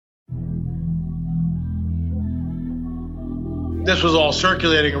this was all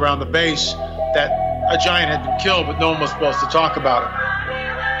circulating around the base, that a giant had been killed, but no one was supposed to talk about it.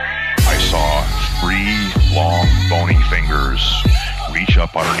 I saw 3 long, bony fingers reach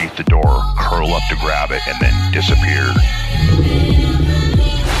up underneath the door, curl up to grab it, and then disappear.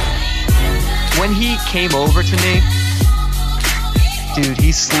 When he came over to me, dude,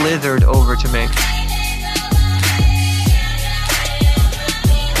 he slithered over to me.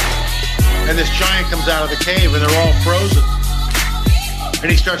 And this giant comes out of the cave, and they're all frozen. And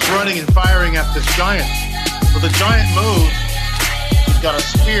he starts running and firing at this giant. Well, the giant moves. He's got a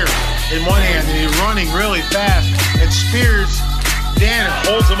spear in one hand, and he's running really fast and spears Dan and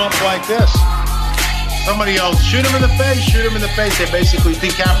holds him up like this. Somebody yells, shoot him in the face, shoot him in the face. They basically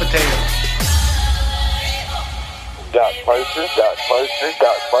decapitate him. Got closer.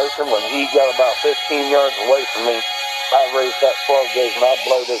 When he got about 15 yards away from me, I raised that 12 gauge and I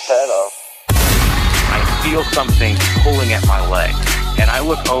blowed his head off. I feel something pulling at my leg, and I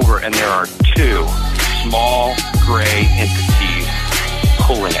look over and there are 2 small gray entities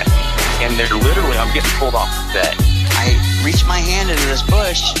pulling at me. And they're literally, I'm getting pulled off the bed. I reached my hand into this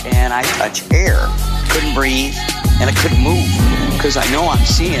bush and I touched air. Couldn't breathe and I couldn't move because I know I'm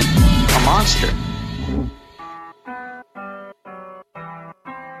seeing a monster.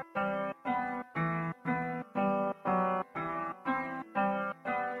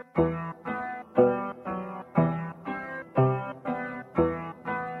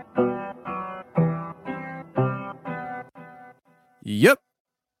 Yep.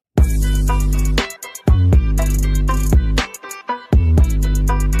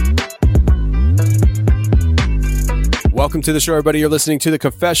 Welcome to the show, everybody. You're listening to The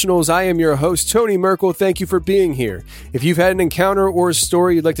Confessionals. I am your host, Tony Merkel. Thank you for being here. If you've had an encounter or a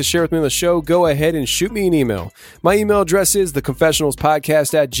story you'd like to share with me on the show, go ahead and shoot me an email. My email address is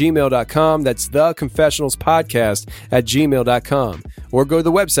theconfessionalspodcast@gmail.com. That's theconfessionalspodcast@gmail.com. Or go to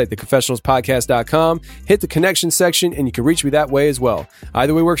the website, theconfessionalspodcast.com, hit the connection section, and you can reach me that way as well.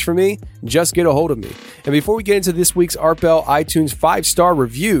 Either way works for me. Just get a hold of me. And before we get into this week's Art Bell iTunes 5-star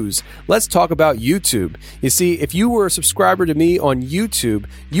reviews, let's talk about YouTube. You see, if you were a subscriber to me on YouTube,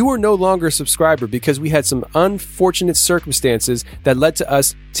 you are no longer a subscriber because we had some unfortunate circumstances that led to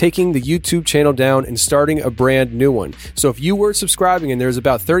us taking the YouTube channel down and starting a brand new one. So if you were subscribing, and there's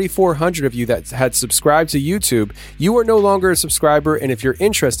about 3,400 of you that had subscribed to YouTube, you are no longer a subscriber. And if you're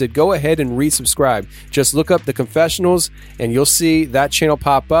interested, go ahead and resubscribe. Just look up The Confessionals and you'll see that channel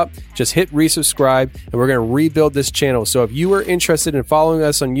pop up. Just hit resubscribe and we're going to rebuild this channel. So if you are interested in following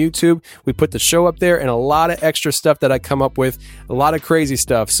us on YouTube, we put the show up there and a lot of extra stuff that I come up with, a lot of crazy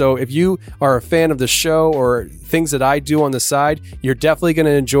stuff. So if you are a fan of the show or things that I do on the side, you're definitely going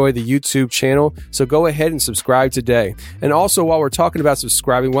to enjoy the YouTube channel. So go ahead and subscribe today. And also, while we're talking about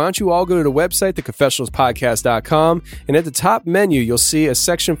subscribing, why don't you all go to the website, theconfessionalspodcast.com, and at the top menu, you'll see a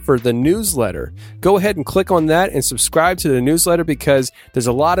section for the newsletter. Go ahead and click on that and subscribe to the newsletter because there's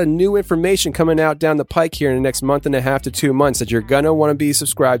a lot of new information coming out down the pike here in the next month and a half to 2 months that you're going to want to be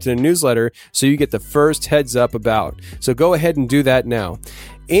subscribed to the newsletter so you get the first heads up about. So go ahead and do that now.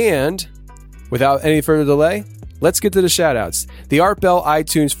 And without any further delay, let's get to the shout-outs. The Art Bell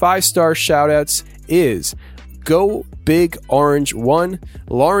iTunes 5-star shout-outs is Go Big Orange 1,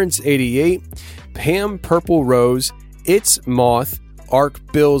 Lawrence 88, Pam Purple Rose, It's Moth, Arc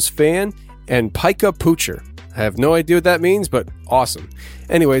Bills Fan, and Pika Poocher. I have no idea what that means, but awesome.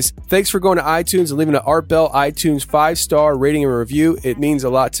 Anyways, thanks for going to iTunes and leaving an Art Bell iTunes 5-star rating and review. It means a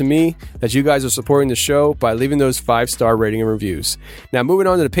lot to me that you guys are supporting the show by leaving those 5-star rating and reviews. Now, moving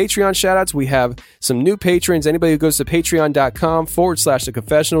on to the Patreon shoutouts, we have some new patrons. Anybody who goes to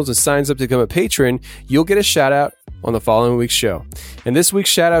patreon.com/theconfessionals and signs up to become a patron, you'll get a shout out on the following week's show. And this week's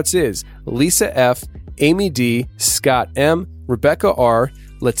shout outs is Lisa F., Amy D., Scott M., Rebecca R.,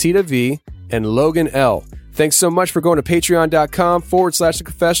 Latita V., and Logan L. Thanks so much for going to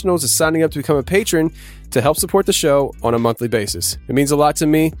patreon.com/theconfessionals and signing up to become a patron to help support the show on a monthly basis. It means a lot to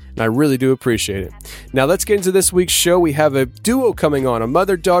me, and I really do appreciate it. Now let's get into this week's show. We have a duo coming on, a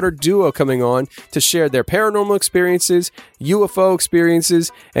mother-daughter duo coming on to share their paranormal experiences, UFO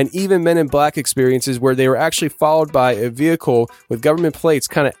experiences, and even Men in Black experiences where they were actually followed by a vehicle with government plates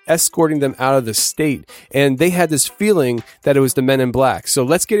kind of escorting them out of the state. And they had this feeling that it was the Men in Black. So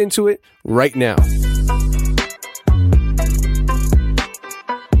let's get into it right now.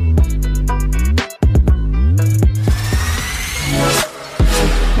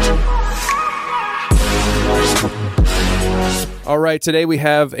 All right, today we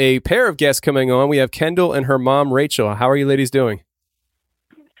have a pair of guests coming on. We have Kendall and her mom, Rachel. How are you ladies doing?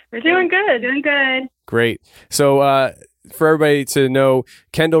 We're doing good. Great. So for everybody to know,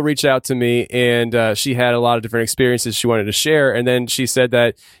 Kendall reached out to me, and she had a lot of different experiences she wanted to share. And then she said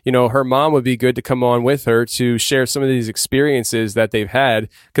that, her mom would be good to come on with her to share some of these experiences that they've had,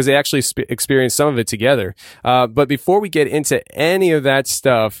 because they actually experienced some of it together. But before we get into any of that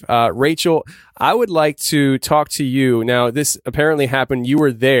stuff, Rachel, I would like to talk to you. Now, this apparently happened. You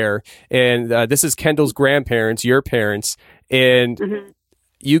were there, and this is Kendall's grandparents, your parents, and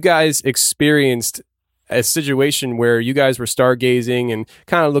you guys experienced a situation where you guys were stargazing and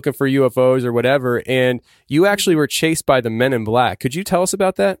kind of looking for UFOs or whatever, and you actually were chased by the Men in Black. Could you tell us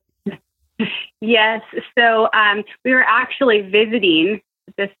about that? Yes. So we were actually visiting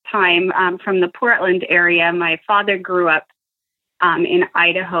this time from the Portland area. My father grew up in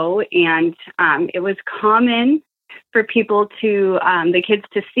Idaho, and it was common for people the kids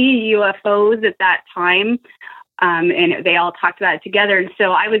to see UFOs at that time. And they all talked about it together. And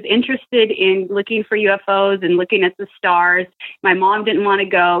so I was interested in looking for UFOs and looking at the stars. My mom didn't want to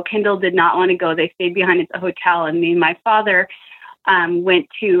go. Kendall did not want to go. They stayed behind at the hotel. And me and my father went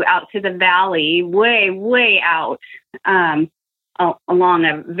out to the valley, way out, along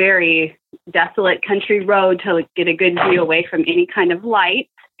a very desolate country road to get a good view away from any kind of light.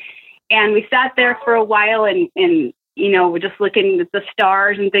 And we sat there for a while and we're just looking at the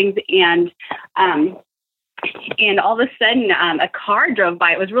stars and things. And all of a sudden, a car drove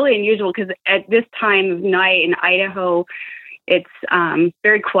by. It was really unusual because at this time of night in Idaho, it's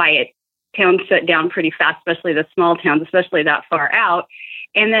very quiet. Towns shut down pretty fast, especially the small towns, especially that far out.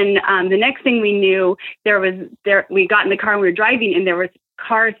 And then the next thing we knew, we got in the car and we were driving, and there was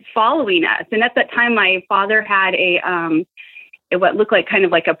cars following us. And at that time, my father had what looked like kind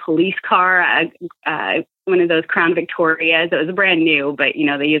of like a police car, one of those Crown Victorias. It was brand new, but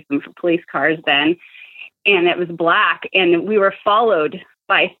they used them for police cars then. And it was black, and we were followed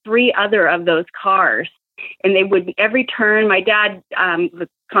by 3 other of those cars. And they would, every turn, my dad was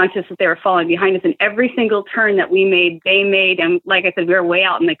conscious that they were following behind us, and every single turn that we made, they made. And like I said, we were way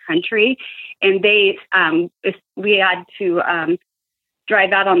out in the country, and we had to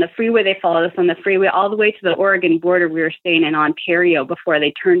drive out on the freeway. They followed us on the freeway all the way to the Oregon border. We were staying in Ontario before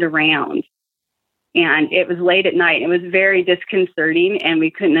they turned around. And it was late at night. It was very disconcerting, and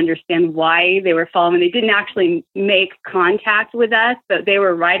we couldn't understand why they were following. They didn't actually make contact with us, but they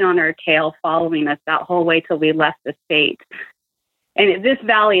were right on our tail following us that whole way till we left the state. And this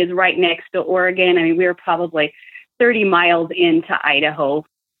valley is right next to Oregon. I mean, we were probably 30 miles into Idaho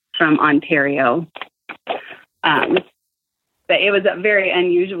from Ontario. But it was a very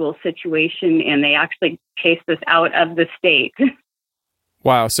unusual situation, and they actually chased us out of the state.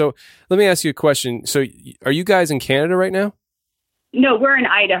 Wow. So let me ask you a question. So are you guys in Canada right now? No, we're in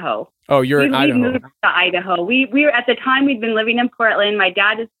Idaho. Oh, you're in Idaho. We moved to Idaho. We were, at the time, we'd been living in Portland. My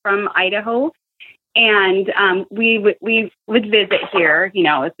dad is from Idaho, and we would visit here.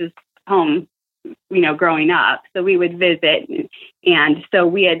 This is home, growing up. So we would visit, and so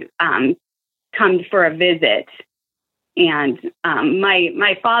we had come for a visit. And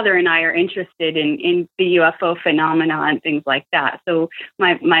my father and I are interested in the UFO phenomena and things like that. So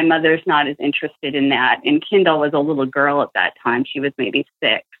my mother's not as interested in that. And Kendall was a little girl at that time. She was maybe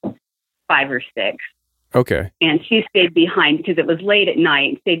 5 or 6. Okay. And she stayed behind because it was late at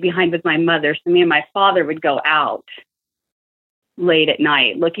night, stayed behind with my mother. So me and my father would go out late at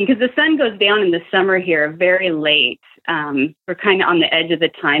night looking, because the sun goes down in the summer here very late. We're kind of on the edge of the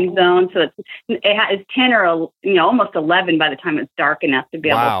time zone, so it's 10 or almost 11 by the time it's dark enough to be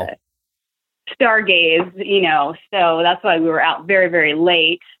able to stargaze. So that's why we were out very, very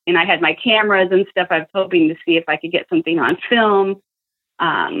late. And I had my cameras and stuff. I was hoping to see if I could get something on film.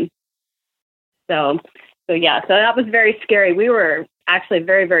 So that was very scary. We were actually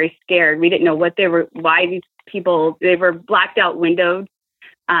very, very scared. We didn't know why these people. They were blacked out windowed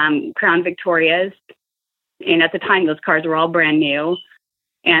Crown Victorias. And at the time, those cars were all brand new.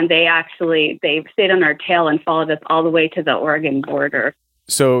 And they stayed on our tail and followed us all the way to the Oregon border.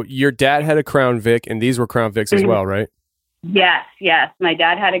 So your dad had a Crown Vic, and these were Crown Vics as well, right? Yes. My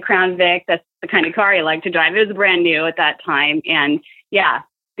dad had a Crown Vic. That's the kind of car he liked to drive. It was brand new at that time. And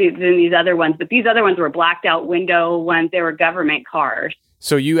then these other ones. But these other ones were blacked out window ones. They were government cars.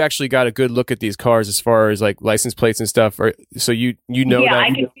 So you actually got a good look at these cars as far as like license plates and stuff. So you know yeah, that? I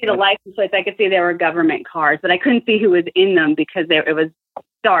could see the license plates. I could see they were government cars, but I couldn't see who was in them because it was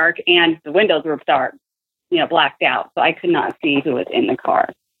dark and the windows were dark, blacked out. So I could not see who was in the car.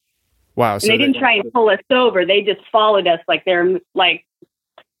 Wow. And they didn't try and pull us over. They just followed us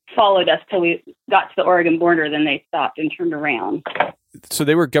followed us till we got to the Oregon border. Then they stopped and turned around. So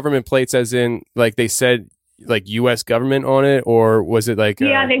they were government plates as in like they said like U.S. government on it, or was it like?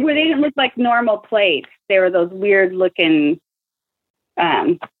 Yeah, they didn't look like normal plates. They were those weird looking,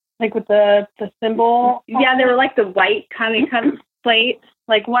 like with the symbol. Yeah, they were like the white kind of plates,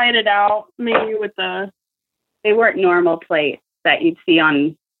 like whited out, maybe with the. They weren't normal plates that you'd see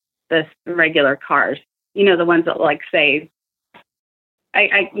on the regular cars. You know, the ones that like say,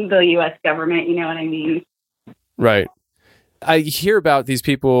 the U.S. government. You know what I mean? Right. I hear about these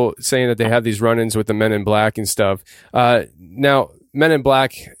people saying that they have these run-ins with the Men in Black and stuff. Now, Men in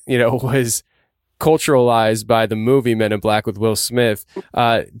Black, was culturalized by the movie Men in Black with Will Smith.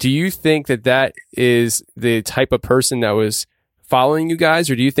 Do you think that is the type of person that was following you guys,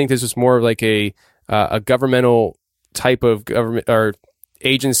 or do you think this was more of like a governmental type of government or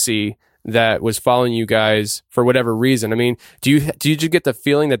agency that was following you guys for whatever reason? I mean, did you get the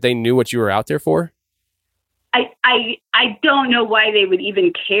feeling that they knew what you were out there for? I don't know why they would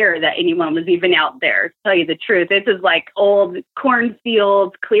even care that anyone was even out there, to tell you the truth. This is like old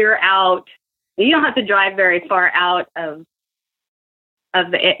cornfields, clear out. You don't have to drive very far out of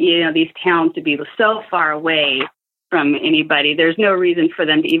the these towns to be so far away from anybody. There's no reason for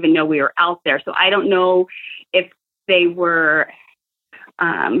them to even know we were out there. So I don't know if they were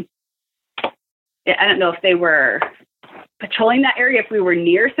I don't know if they were patrolling that area, if we were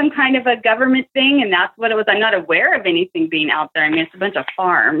near some kind of a government thing, and that's what it was. I'm not aware of anything being out there. I mean, it's a bunch of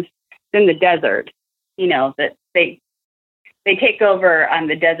farms in the desert, that they take over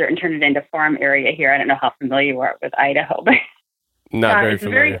the desert and turn it into farm area here. I don't know how familiar you are with Idaho, but not very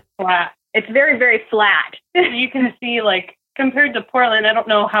familiar. Very flat. It's very, very flat. You can see, like, compared to Portland, I don't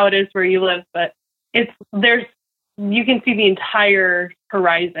know how it is where you live, but you can see the entire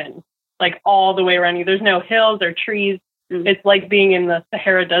horizon, like all the way around you. There's no hills or trees. It's like being in the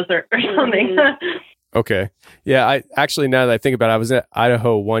Sahara Desert or something. Okay. Yeah, I actually, now that I think about it, I was in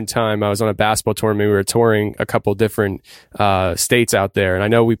Idaho one time. I was on a basketball tournament. We were touring a couple different states out there. And I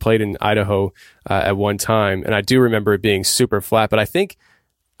know we played in Idaho at one time. And I do remember it being super flat. But I think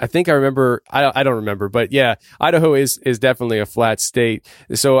I remember, I don't remember. But yeah, Idaho is definitely a flat state.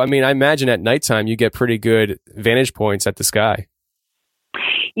 So, I mean, I imagine at nighttime you get pretty good vantage points at the sky.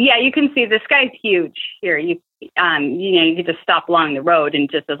 Yeah, you can see the sky's huge here. You can just stop along the road,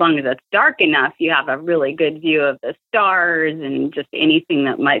 and just as long as it's dark enough, you have a really good view of the stars and just anything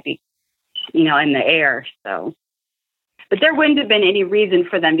that might be, in the air. So, but there wouldn't have been any reason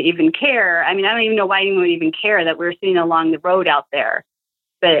for them to even care. I mean, I don't even know why anyone would even care that we were sitting along the road out there.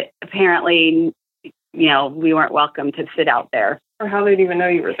 But apparently, we weren't welcome to sit out there. Or how they'd even know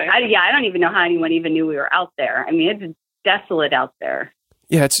you were there. I don't even know how anyone even knew we were out there. I mean, it's desolate out there.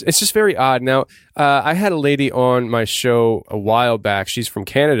 Yeah, it's just very odd. Now, I had a lady on my show a while back. She's from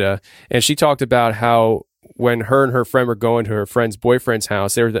Canada, and she talked about how when her and her friend were going to her friend's boyfriend's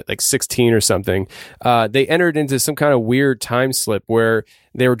house, they were like 16 or something, they entered into some kind of weird time slip where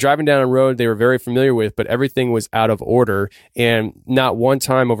they were driving down a road they were very familiar with, but everything was out of order. And not one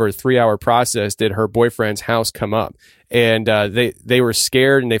time over a 3-hour process did her boyfriend's house come up. And they were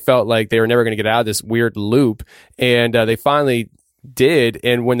scared, and they felt like they were never going to get out of this weird loop. And they finally did,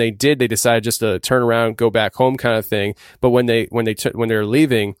 and when they did, they decided just to turn around, go back home, kind of thing. But when they were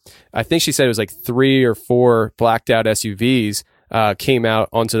leaving, I think she said it was like 3 or 4 blacked out SUVs came out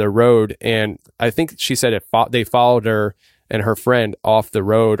onto the road, and I think she said they followed her and her friend off the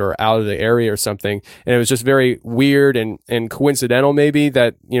road or out of the area or something. And it was just very weird and coincidental, maybe,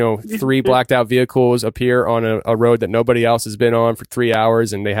 that 3 blacked out vehicles appear on a road that nobody else has been on for 3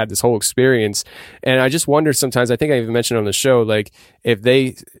 hours, and they had this whole experience. And I just wonder sometimes, I think I even mentioned on the show, like, if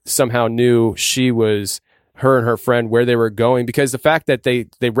they somehow knew her and her friend, where they were going, because the fact that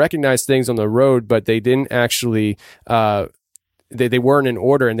they recognized things on the road, but they didn't actually they weren't in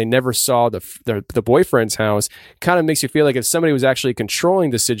order, and they never saw the boyfriend's house, kind of makes you feel like if somebody was actually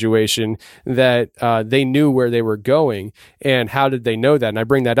controlling the situation, that they knew where they were going. And how did they know that? And I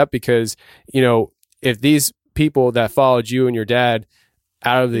bring that up because, if these people that followed you and your dad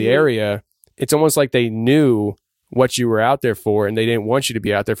out of the area, it's almost like they knew what you were out there for, and they didn't want you to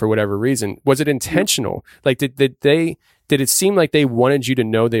be out there for whatever reason. Was it intentional? Like, did it seem like they wanted you to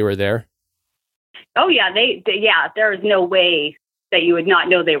know they were there? Oh yeah, there was no way that you would not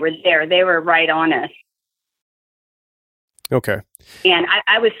know they were there. They were right on us. Okay. And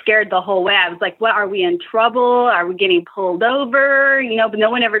I was scared the whole way. I was like, what, are we in trouble? Are we getting pulled over? But no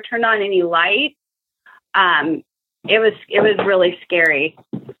one ever turned on any lights. It was really scary.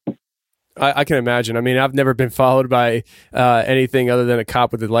 I can imagine. I mean, I've never been followed by anything other than a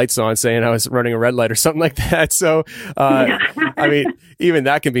cop with the lights on saying I was running a red light or something like that. So, I mean, even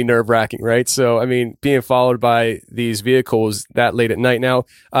that can be nerve-wracking, right? So, I mean, being followed by these vehicles that late at night. Now,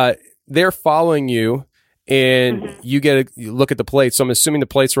 they're following you, and you look at the plates. So I'm assuming the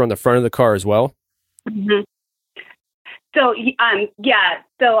plates are on the front of the car as well. Mm-hmm. So,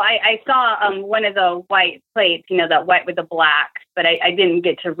 so I saw one of the white plates, the white with the black, but I didn't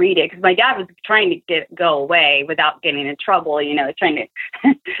get to read it because my dad was trying to go away without getting in trouble, trying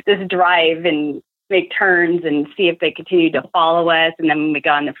to just drive and make turns and see if they continued to follow us. And then when we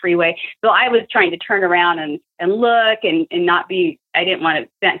got on the freeway, so I was trying to turn around and look and not be, I didn't want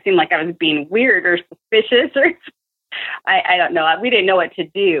to seem like I was being weird or suspicious or I don't know. We didn't know what to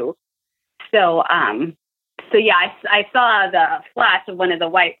do. So, I saw the flash of one of the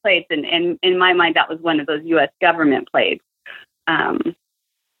white plates, and in my mind, that was one of those U.S. government plates.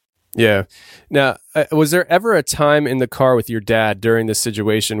 Yeah. Now, was there ever a time in the car with your dad during this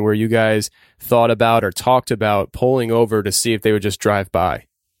situation where you guys thought about or talked about pulling over to see if they would just drive by?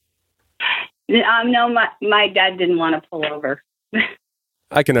 No, my dad didn't want to pull over.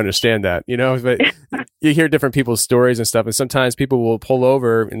 I can understand that, but you hear different people's stories and stuff, and sometimes people will pull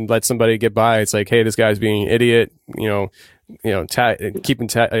over and let somebody get by. It's like, hey, this guy's being an idiot,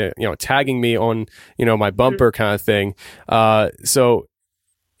 tagging me on, my bumper kind of thing. So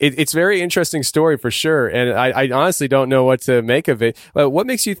it's a very interesting story for sure, and I honestly don't know what to make of it. But what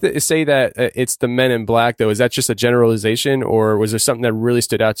makes you say that it's the Men in Black, though? Is that just a generalization, or was there something that really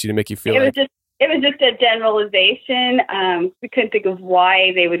stood out to you to make you feel It was just a generalization. We couldn't think of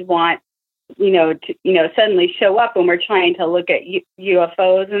why they would want, to suddenly show up when we're trying to look at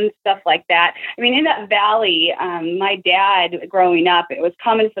UFOs and stuff like that. I mean, in that valley, my dad, growing up, it was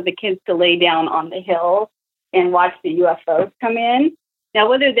common for the kids to lay down on the hill and watch the UFOs come in. Now,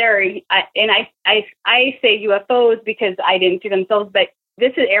 whether I say UFOs because I didn't see themselves, but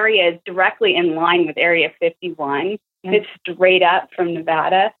this area is directly in line with Area 51. Mm-hmm. It's straight up from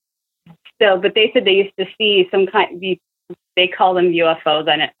Nevada. So, but they said they used to see some they call them UFOs,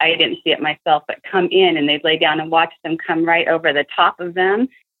 and I didn't see it myself, but come in and they'd lay down and watch them come right over the top of them.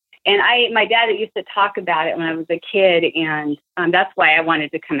 And my dad used to talk about it when I was a kid, and that's why I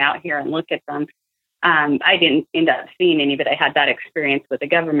wanted to come out here and look at them. I didn't end up seeing any, but I had that experience with the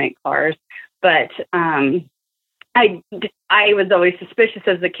government cars. But I was always suspicious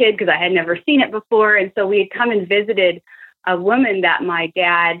as a kid because I had never seen it before. And so we had come and visited a woman that my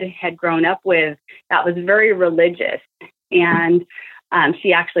dad had grown up with that was very religious. And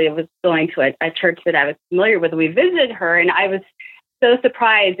she actually was going to a church that I was familiar with. We visited her, and I was so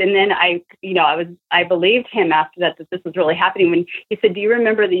surprised. And then I believed him after that this was really happening when he said, "Do you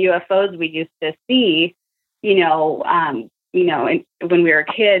remember the UFOs we used to see, and when we were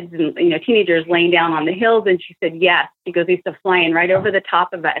kids and, teenagers laying down on the hills?" And she said, "Yes." She goes, "They used to flying right over the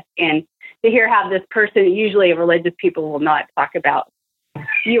top of us." And to have this person, usually religious people will not talk about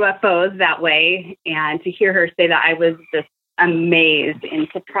UFOs that way. And to hear her say that, I was just amazed and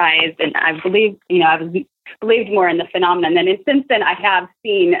surprised. And I believed more in the phenomenon. And since then, I have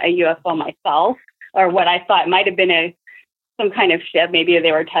seen a UFO myself, or what I thought might have been some kind of ship. Maybe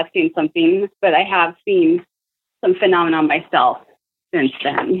they were testing something, but I have seen some phenomenon myself since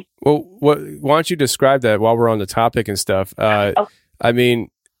then. Well, why don't you describe that while we're on the topic and stuff? I mean,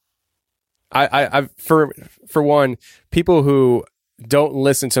 I for one, people who don't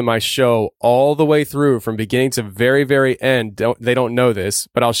listen to my show all the way through from beginning to very, very end, they don't know this,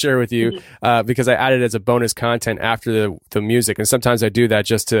 but I'll share with you because I added it as a bonus content after the music. And sometimes I do that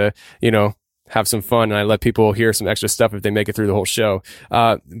just to, have some fun, and I let people hear some extra stuff if they make it through the whole show.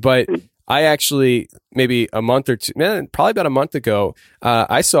 But I actually, maybe a month or two, probably about a month ago,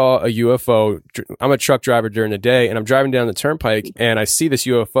 I saw a UFO. I'm a truck driver during the day, and I'm driving down the turnpike, and I see this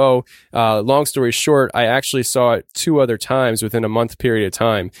UFO. Long story short, I actually saw it 2 other times within a month period of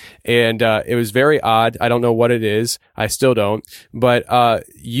time. And it was very odd. I don't know what it is. I still don't. But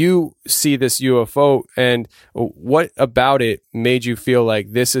you see this UFO, and what about it made you feel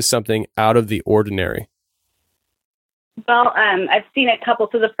like this is something out of the ordinary? Well, I've seen a couple.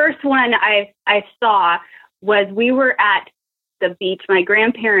 So the first one I saw was we were at the beach. My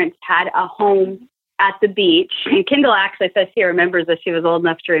grandparents had a home at the beach, and Kendall actually says she remembers that she was old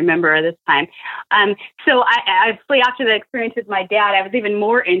enough to remember this time. So I after the experience with my dad, I was even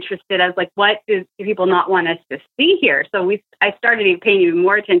more interested. I was like, what do people not want us to see here? So I started paying even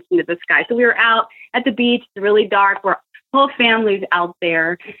more attention to the sky. So we were out at the beach. It's really dark. We're whole family's out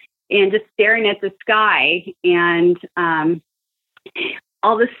there, and just staring at the sky. And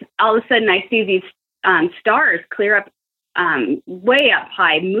all of a sudden, I see these stars clear up, way up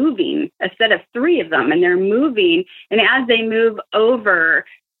high, moving, a set of 3 of them, and they're moving. And as they move over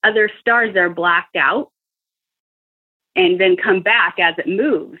other stars, they're blacked out and then come back as it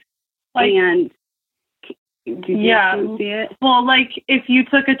moves. And Did you see it? Well, like if you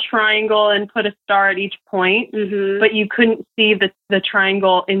took a triangle and put a star at each point, but you couldn't see the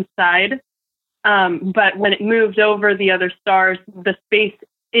triangle inside. But when it moved over the other stars, the space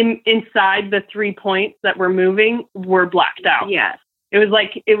inside the 3 points that were moving were blacked out. Yes. It was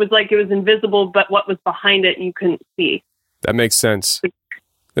like it was invisible, but what was behind it you couldn't see. That makes sense.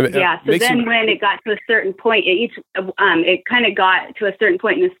 Yeah. So then when it got to a certain point, it kind of got to a certain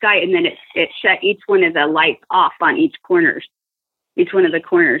point in the sky, and then it shut each one of the lights off on each one of the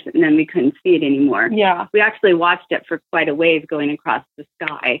corners, and then we couldn't see it anymore. Yeah. We actually watched it for quite a ways going across the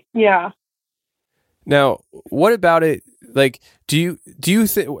sky. Yeah. Now, what about it? Like, do you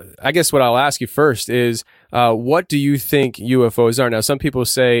think? I guess what I'll ask you first is, what do you think UFOs are? Now, some people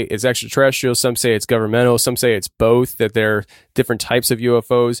say it's extraterrestrial, some say it's governmental, some say it's both. That they're different types of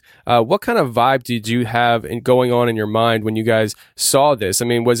UFOs. What kind of vibe did you have going on in your mind when you guys saw this? I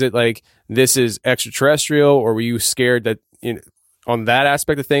mean, was it like this is extraterrestrial, or were you scared that on that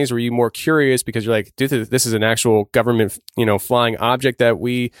aspect of things? Were you more curious because you're like, dude, this is an actual government, flying object that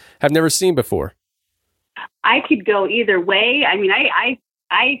we have never seen before? I could go either way. I mean,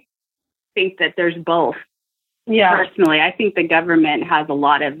 I think that there's both. Yeah. Personally, I think the government has a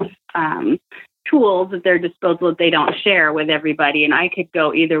lot of tools at their disposal that they don't share with everybody, and I could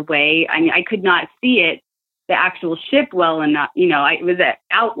go either way. I mean, I could not see it, the actual ship, well enough. It was an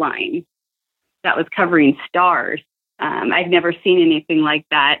outline that was covering stars. I've never seen anything like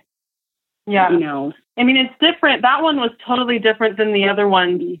that. Yeah. I mean, it's different. That one was totally different than the other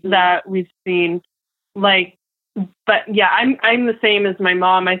ones that we've seen. But yeah, I'm the same as my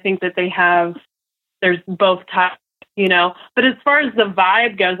mom. I think that there's both types, but as far as the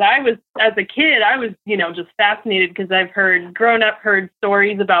vibe goes, as a kid, I was, just fascinated because I've heard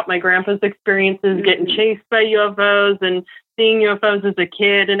stories about my grandpa's experiences getting chased by UFOs and seeing UFOs as a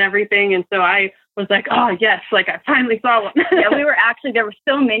kid and everything. And so I was like, oh yes, like I finally saw one. Yeah, there were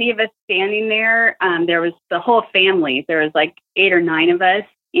so many of us standing there. There was the whole family. There was like 8 or 9 of us.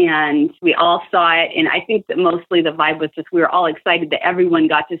 And we all saw it. And I think that mostly the vibe was just, we were all excited that everyone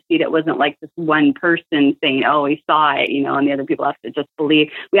got to see it. It wasn't like this one person saying, oh, we saw it, and the other people have to just believe.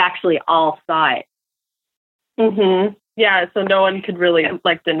 We actually all saw it. Mm-hmm. Yeah. So no one could really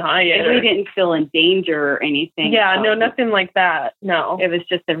deny it. We didn't feel in danger or anything. Yeah. No, nothing like that. No. It was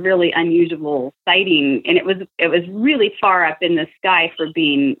just a really unusual sighting. And it was really far up in the sky for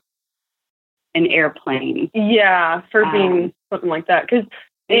being an airplane. Yeah. For being something like that. Because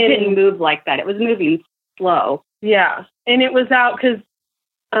it didn't move like that. It was moving slow. Yeah. And it was out because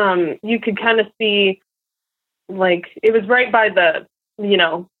you could kind of see, it was right by the,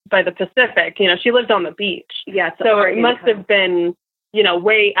 by the Pacific. She lived on the beach. Yeah. So it must have been,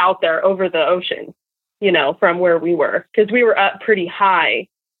 way out there over the ocean, from where we were. Because we were up pretty high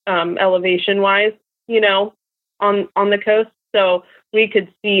elevation-wise, on the coast. So we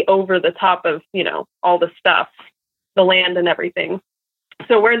could see over the top of, all the stuff, the land and everything.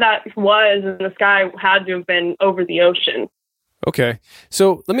 So where that was in the sky had to have been over the ocean. Okay.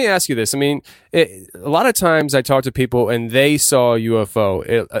 So let me ask you this. I mean, a lot of times I talk to people and they saw a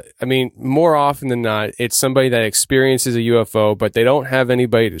UFO. More often than not, it's somebody that experiences a UFO, but they don't have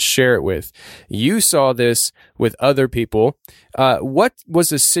anybody to share it with. You saw this with other people. What was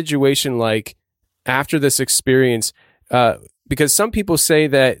the situation like after this experience? Because some people say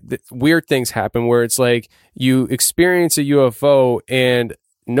that weird things happen where it's like you experience a UFO and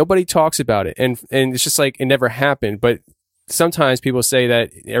nobody talks about it. And it's just like it never happened. But sometimes people say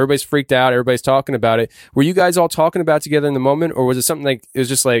that everybody's freaked out, everybody's talking about it. Were you guys all talking about it together in the moment? Or was it something like, it was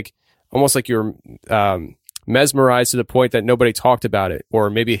just like, almost like you were mesmerized to the point that nobody talked about it? Or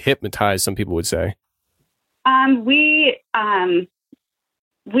maybe hypnotized, some people would say.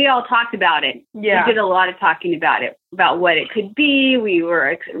 We all talked about it. Yeah. We did a lot of talking about it, about what it could be. We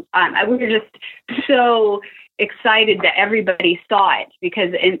were just so excited that everybody saw it because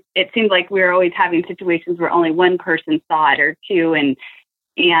it seemed like we were always having situations where only one person saw it or two, and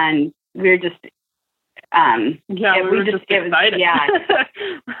we were just we were just excited.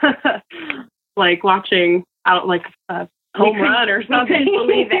 Like watching out like a home run or something. We couldn't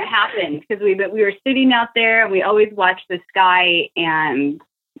believe it happened because we were sitting out there and we always watched the sky, and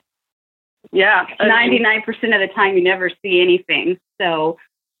 99% of the time you never see anything. So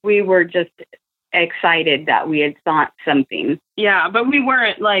we were just excited that we had saw something. Yeah, but we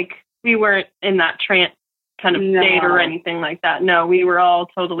weren't in that trance kind of state or anything like that. No, we were all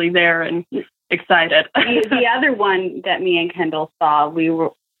totally there and excited. The other one that me and Kendall saw, we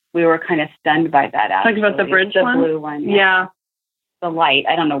were kind of stunned by that. Actually. Talking about the bridge one? The blue one. Yeah. The light.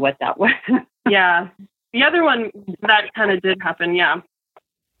 I don't know what that was. Yeah. The other one, that kind of did happen, yeah.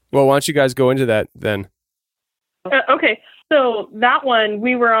 Well, why don't you guys go into that then? Okay, so that one,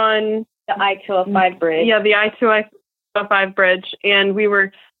 we were on the I-205 bridge. Yeah, the I-205 bridge, and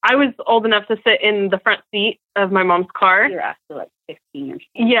I was old enough to sit in the front seat of my mom's car. You're actually like 15 or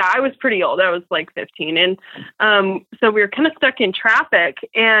something. Yeah, I was pretty old. I was like 15. And so we were kind of stuck in traffic.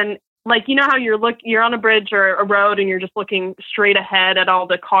 And like, you know how you're on a bridge or a road and you're just looking straight ahead at all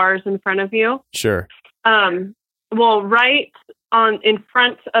the cars in front of you? Sure. Well, right in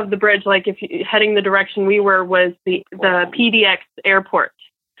front of the bridge, like if you heading the direction we were, was the PDX airport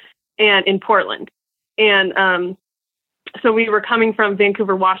and in Portland. And so we were coming from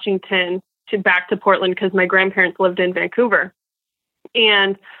Vancouver, Washington back to Portland because my grandparents lived in Vancouver.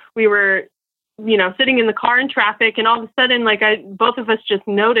 And we were, sitting in the car in traffic, and all of a sudden, like both of us just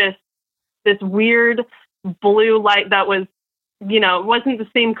noticed this weird blue light that was, it wasn't the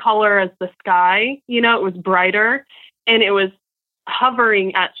same color as the sky, it was brighter, and it was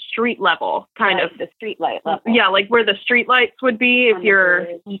hovering at street level, kind of the street light level. Yeah, like where the street lights would be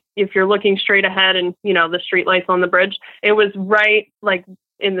if you're looking straight ahead, and the street lights on the bridge. It was right like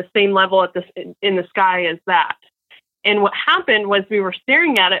in the same level in the sky as that. And what happened was we were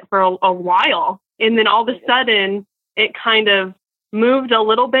staring at it for a while, and then all of a sudden it kind of moved a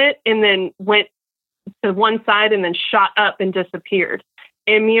little bit and then went to one side and then shot up and disappeared.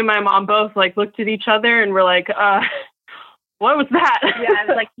 And me and my mom both like looked at each other and were like, what was that? Yeah, I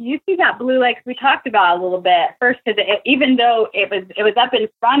was like, you see that blue light? We talked about it a little bit at first, because even though it was up in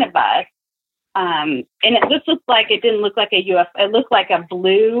front of us, and it just looked like, it didn't look like a UFO. It looked like a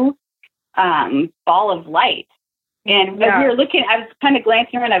blue ball of light. And as we were looking, I was kind of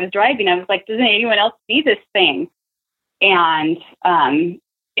glancing around. I was driving. I was like, doesn't anyone else see this thing? And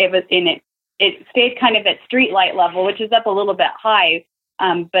it stayed kind of at street light level, which is up a little bit high,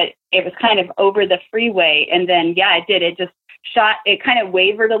 but it was kind of over the freeway. And then, it did. It just shot. It kind of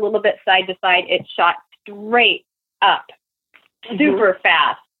wavered a little bit side to side. It shot straight up, super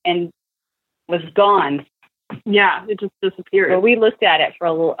fast, and was gone. Yeah, it just disappeared. Well, we looked at it for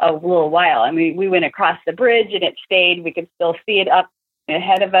a little while. I mean, we went across the bridge and it stayed. We could still see it up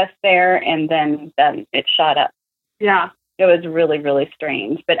ahead of us there, and then it shot up. Yeah. It was really, really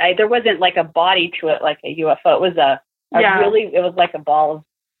strange. But there wasn't like a body to it like a UFO. It was it was like a ball of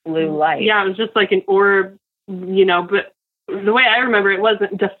blue light. Yeah, it was just like an orb, but the way I remember it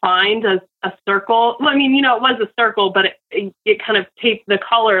wasn't defined as a circle. Well, I mean, it was a circle, but it kind of the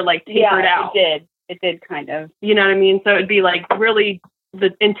color like tapered out. It did. It did kind of. You know what I mean? So it'd be like really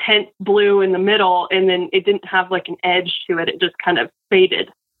the intense blue in the middle, and then it didn't have like an edge to it. It just kind of faded.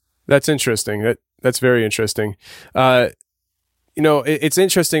 That's interesting. That's very interesting. It's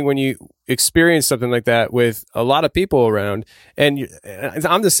interesting when you experience something like that with a lot of people around, and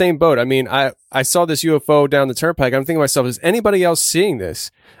I'm the same boat. I mean, I saw this UFO down the turnpike. I'm thinking to myself, is anybody else seeing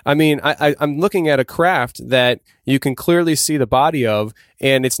this? I mean, I'm looking at a craft that you can clearly see the body of,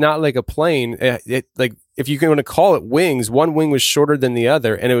 and it's not like a plane. Like, if you want to call it wings, one wing was shorter than the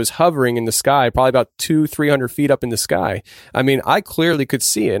other, and it was hovering in the sky, probably about 200-300 feet up in the sky. I mean, I clearly could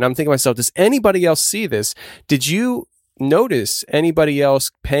see it, and I'm thinking to myself, does anybody else see this? Did you notice anybody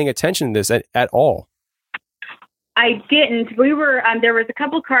else paying attention to this at all? I didn't. We were there was a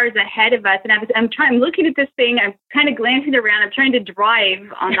couple cars ahead of us, and I'm looking at this thing. I'm kind of glancing around. I'm trying to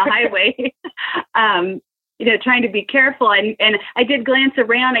drive on the highway, trying to be careful. And I did glance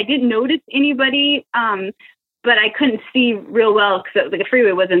around. I didn't notice anybody, but I couldn't see real well because the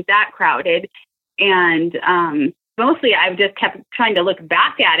freeway wasn't that crowded. And mostly I just kept trying to look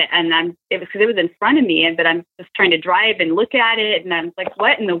back at it, and it was because it was in front of me, but I'm just trying to drive and look at it, and I'm like,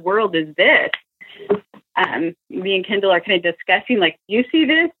 what in the world is this? Me and Kendall are kind of discussing, like, you see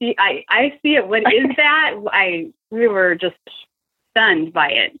this? I see it. What is that? We were just stunned by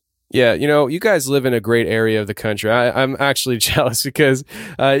it. Yeah, you guys live in a great area of the country. I'm actually jealous because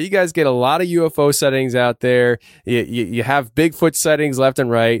you guys get a lot of UFO sightings out there. You have Bigfoot sightings left and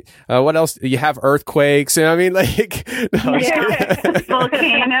right. What else? You have earthquakes. I mean, like,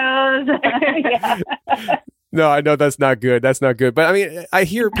 volcanoes. No, I know that's not good. That's not good. But I mean, I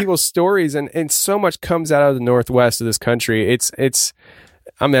hear people's stories, and so much comes out of the Northwest of this country.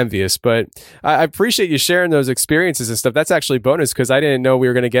 I'm envious, but I appreciate you sharing those experiences and stuff. That's actually bonus because I didn't know we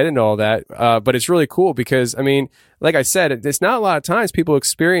were going to get into all that. But it's really cool because, I mean, like I said, it's not a lot of times people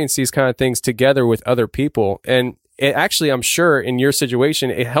experience these kind of things together with other people. And it actually, I'm sure in your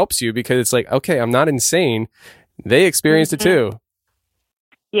situation, it helps you because it's like, okay, I'm not insane. They experienced it too.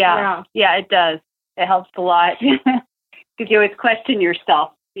 Yeah, it does. It helps a lot because you always question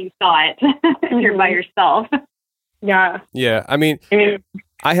yourself. You saw it. You're by yourself. Yeah. Yeah. I mean,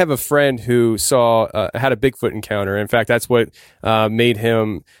 I have a friend who had a Bigfoot encounter. In fact, that's what made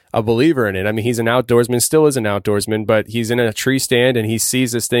him a believer in it. I mean, he's an outdoorsman, still is an outdoorsman, but he's in a tree stand and he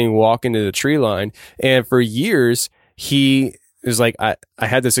sees this thing walk into the tree line. And for years, he is like, I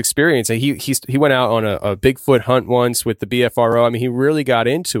had this experience. He went out on a Bigfoot hunt once with the BFRO. I mean, he really got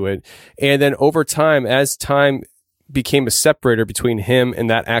into it. And then over time, as time became a separator between him and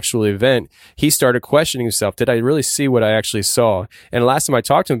that actual event, he started questioning himself. Did I really see what I actually saw? And last time I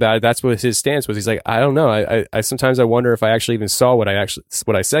talked to him about it, that's what his stance was. He's like, I don't know. I sometimes I wonder if I actually even saw what I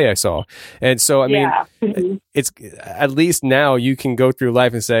say I saw. And so, I mean, it's at least now you can go through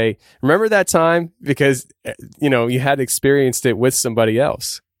life and say, remember that time? Because, you know, you had experienced it with somebody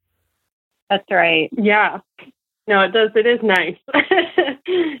else. That's right. Yeah. No, it does. It is nice.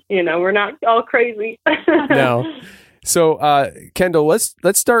 You know, we're not all crazy. No. So, Kendall, let's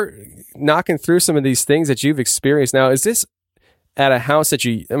start knocking through some of these things that you've experienced. Now, is this at a house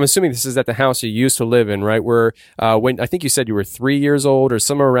I'm assuming this is at the house you used to live in, right? Where, when I think you said you were 3 years old or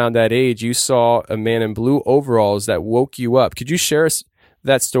somewhere around that age, you saw a man in blue overalls that woke you up. Could you share us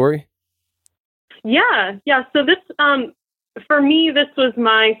that story? Yeah. So this, for me, this was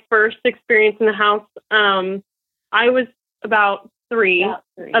my first experience in the house. I was about three.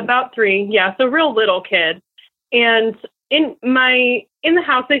 Yeah. So real little kid. And in the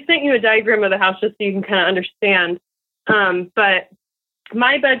house, I sent you a diagram of the house just so you can kind of understand. But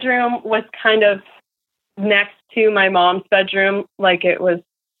my bedroom was kind of next to my mom's bedroom, like it was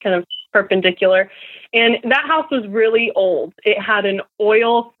kind of perpendicular. And that house was really old. It had an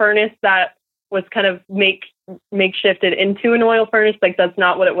oil furnace that was kind of makeshifted into an oil furnace. Like that's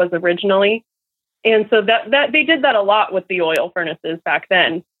not what it was originally. And so that they did that a lot with the oil furnaces back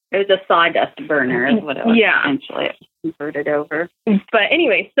then. It was a sawdust burner is what it was. Yeah. Essentially, it was converted over. But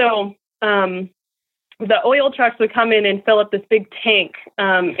anyway, so the oil trucks would come in and fill up this big tank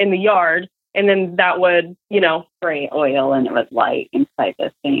in the yard, and then that would, spray oil, and it was light inside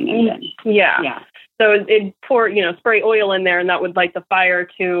this thing. And then, yeah. So it'd pour, spray oil in there, and that would light the fire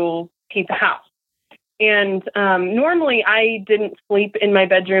to heat the house. And normally I didn't sleep in my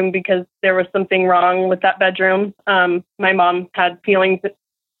bedroom because there was something wrong with that bedroom. My mom had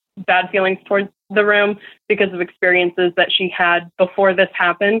bad feelings towards the room because of experiences that she had before this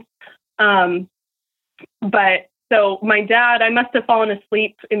happened. But so my dad, I must have fallen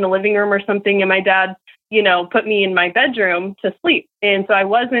asleep in the living room or something. And my dad, put me in my bedroom to sleep. And so I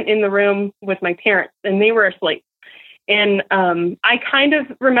wasn't in the room with my parents and they were asleep. And I kind of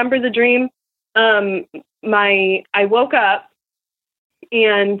remember the dream. I woke up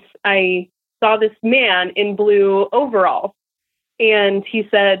and I saw this man in blue overalls, and he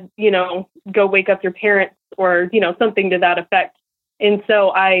said, go wake up your parents, or, something to that effect. And so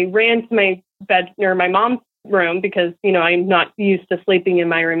I ran to my bed or my mom's room because, I'm not used to sleeping in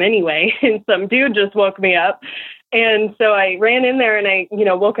my room anyway. And some dude just woke me up. And so I ran in there and I,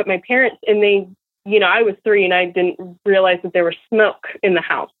 woke up my parents, and they, I was 3 and I didn't realize that there was smoke in the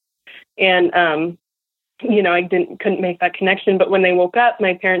house. And, I couldn't make that connection. But when they woke up,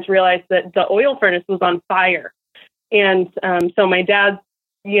 my parents realized that the oil furnace was on fire. And so my dad,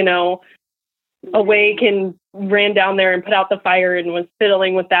 awake and ran down there and put out the fire and was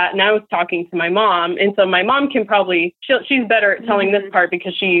fiddling with that. And I was talking to my mom. And so my mom can probably, she's better at telling this part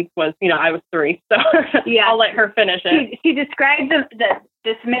because she was, I was 3. So yeah. I'll let her finish it. She described that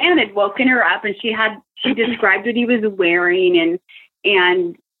this man had woken her up, and she described what he was wearing,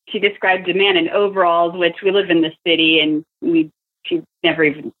 and she described a man in overalls, which we live in the city, and she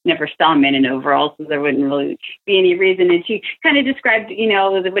never saw men in overalls, so there wouldn't really be any reason. And she kind of described,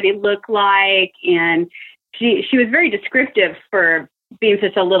 what he looked like, and she was very descriptive for being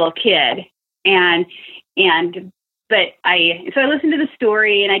such a little kid. But I listened to the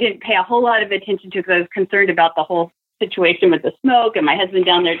story, and I didn't pay a whole lot of attention to it because I was concerned about the whole situation with the smoke and my husband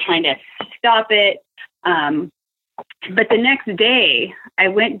down there trying to stop it. But the next day, I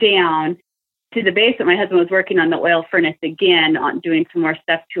went down to the basement. My husband was working on the oil furnace again, on doing some more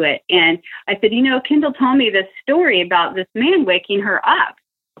stuff to it. And I said, Kendall told me this story about this man waking her up.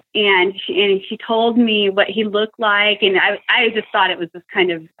 And she told me what he looked like. And I just thought it was this kind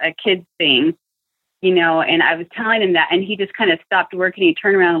of a kid's thing, and I was telling him that. And he just kind of stopped working. He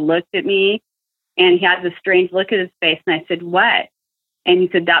turned around and looked at me, and he had this strange look at his face. And I said, what? And he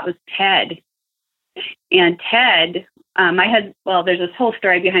said, that was Ted. And Ted, there's this whole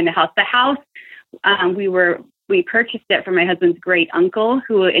story behind the house. The house, we purchased it from my husband's great uncle,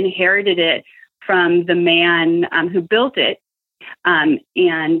 who inherited it from the man who built it, and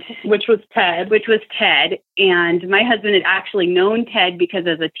which was Ted. And my husband had actually known Ted because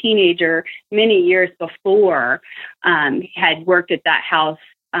as a teenager, many years before, had worked at that house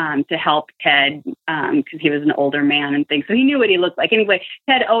to help Ted because he was an older man and things. So he knew what he looked like. Anyway,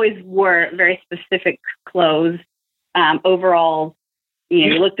 Ted always wore very specific clothes, overalls.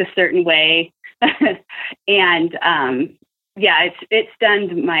 He looked a certain way. And it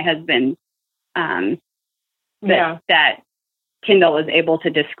stunned my husband that Kendall was able to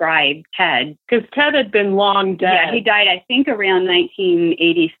describe Ted. Because Ted had been long dead. Yeah, he died, I think, around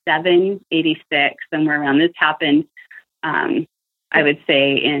 1987, 86, somewhere around. This happened, I would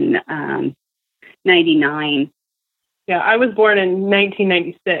say, in 99. Yeah, I was born in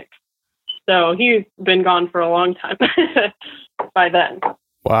 1996. So he's been gone for a long time by then.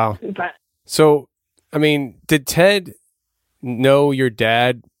 Wow. But, so, I mean, did Ted know your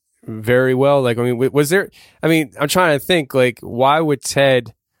dad very well? Like, I mean, was there, I mean, I'm trying to think, like, why would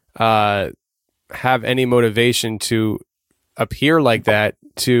Ted have any motivation to appear like that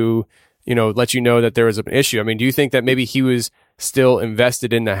to, let you know that there was an issue? I mean, do you think that maybe he was still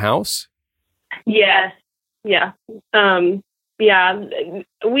invested in the house? Yes. Yeah.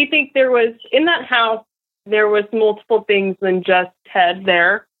 We think there was, in that house, there was multiple things than just Ted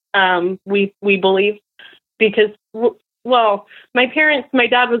there. We believe, because, well, my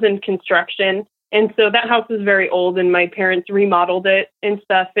dad was in construction, and so that house is very old, and my parents remodeled it and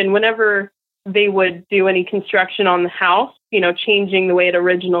stuff. And whenever they would do any construction on the house, changing the way it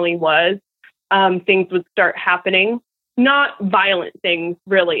originally was, things would start happening. Not violent things,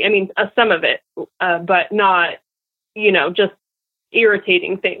 really. I mean, some of it, but not, just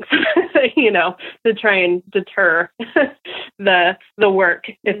irritating things, to try and deter the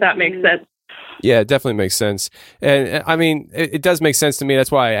work, if that makes sense. Yeah, it definitely makes sense. And I mean, it does make sense to me.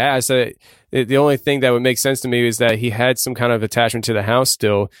 That's why I asked. The only thing that would make sense to me is that he had some kind of attachment to the house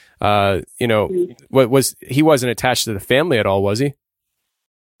still. He wasn't attached to the family at all, was he?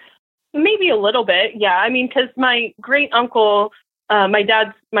 Maybe a little bit. Yeah. I mean, because my great uncle, my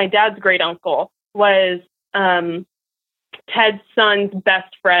dad's great uncle was Ted's son's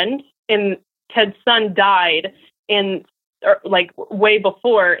best friend, and Ted's son died way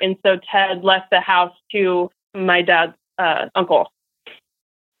before, and so Ted left the house to my dad's uncle.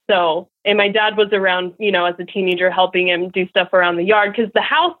 So, and my dad was around, as a teenager, helping him do stuff around the yard, because the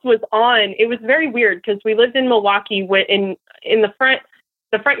house was on. It was very weird because we lived in Milwaukee. In the front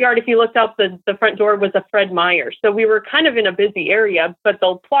yard, if you looked out the front door, was a Fred Meyer. So we were kind of in a busy area, but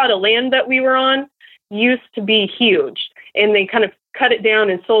the plot of land that we were on used to be huge, and they kind of cut it down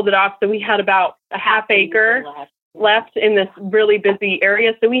and sold it off. So we had about a half acre left in this really busy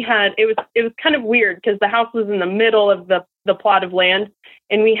area. So it was kind of weird because the house was in the middle of the plot of land,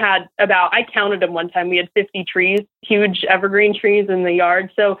 and we had I counted them one time, we had 50 trees, huge evergreen trees in the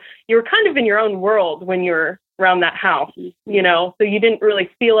yard. So you were kind of in your own world when you were around that house, so you didn't really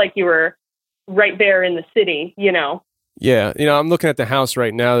feel like you were right there in the city, Yeah, I'm looking at the house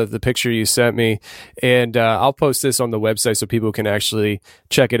right now, the picture you sent me, and I'll post this on the website so people can actually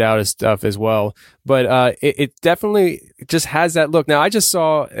check it out as stuff as well. But it definitely just has that look. Now, I just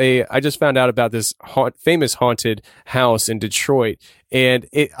found out about this famous haunted house in Detroit, and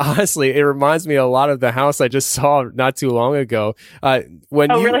it reminds me a lot of the house I just saw not too long ago.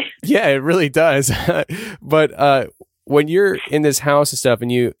 Really? Yeah, it really does. But when you're in this house and stuff,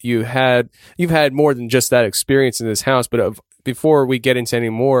 and you've had more than just that experience in this house, but before we get into any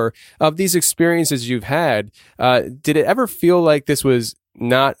more of these experiences you've had, did it ever feel like this was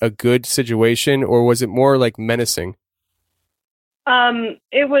not a good situation, or was it more like menacing?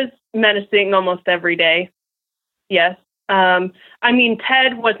 It was menacing almost every day. Yes. I mean,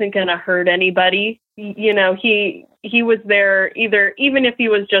 Ted wasn't going to hurt anybody. He was there even if he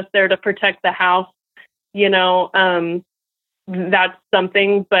was just there to protect the house. That's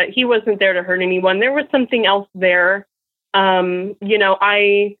something, but he wasn't there to hurt anyone. There was something else there. I,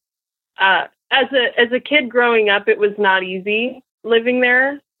 as a kid growing up, it was not easy living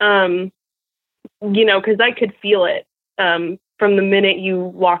there. Cause I could feel it, from the minute you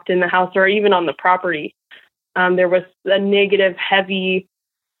walked in the house or even on the property. There was a negative, heavy,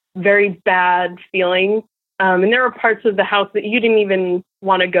 very bad feeling. And there were parts of the house that you didn't even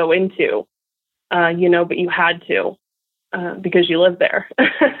want to go into. But you had to, because you lived there,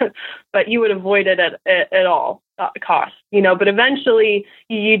 but you would avoid it at all costs, but eventually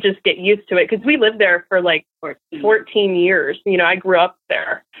you just get used to it. Cause we lived there for like 14 years, I grew up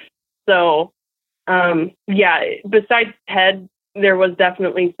there. So, besides Ted, there was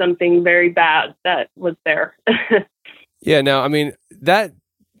definitely something very bad that was there. Yeah. Now, do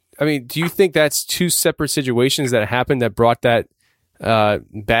you think that's two separate situations that happened that brought that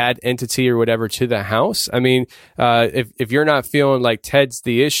bad entity or whatever to the house? I mean, if you're not feeling like Ted's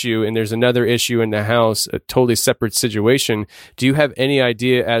the issue and there's another issue in the house, a totally separate situation, do you have any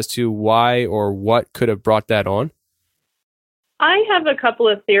idea as to why or what could have brought that on? I have a couple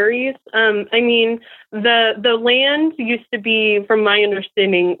of theories. I mean, the land used to be, from my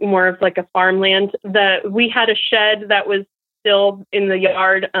understanding, more of like a farmland. We had a shed that was still in the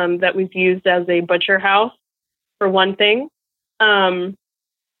yard that was used as a butcher house, for one thing. The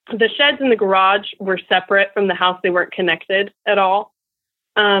sheds in the garage were separate from the house. They weren't connected at all.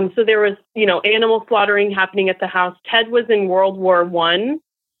 So there was, animal slaughtering happening at the house. Ted was in World War I.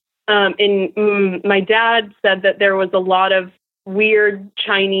 And my dad said that there was a lot of weird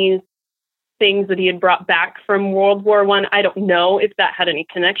Chinese things that he had brought back from World War I. I don't know if that had any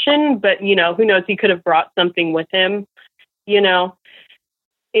connection, but, who knows? He could have brought something with him,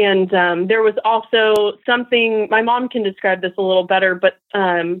 And there was also something, my mom can describe this a little better, but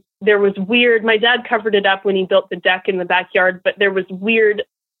there was weird, my dad covered it up when he built the deck in the backyard, but there was weird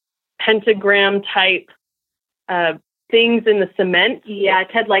pentagram type things in the cement. Yeah,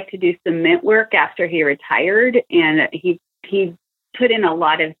 Ted liked to do cement work after he retired, and he put in a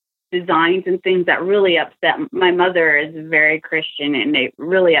lot of designs and things that really upset my mother. Is very Christian, and they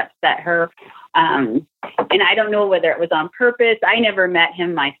really upset her. And I don't know whether it was on purpose. I never met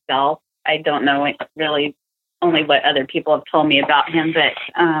him myself. I don't know really, only what other people have told me about him, but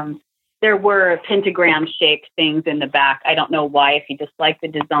there were pentagram shaped things in the back. I don't know why, if he disliked the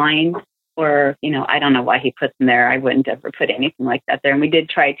design, or, I don't know why he put them there. I wouldn't ever put anything like that there. And we did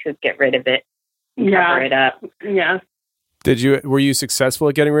try to get rid of it, cover it up. Yeah. Were you successful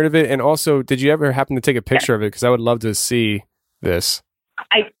at getting rid of it? And also, did you ever happen to take a picture of it? Because I would love to see this.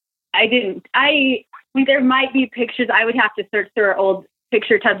 I didn't. There might be pictures. I would have to search through our old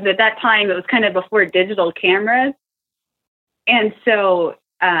picture tubs. But at that time, it was kind of before digital cameras. And so,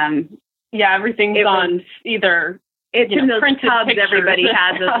 everything's on either. It's in those tubs pictures. Everybody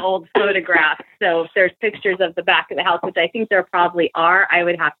has those old photographs. So if there's pictures of the back of the house, which I think there probably are, I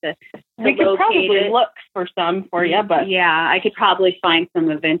would have to we could probably look for some for you. But yeah, I could probably find some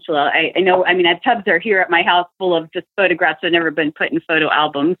eventually. I know. I mean, tubs are here at my house full of just photographs that have never been put in photo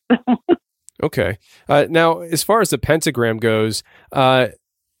albums. Okay. Now, as far as the pentagram goes, now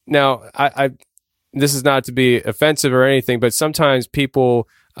I this is not to be offensive or anything, but sometimes people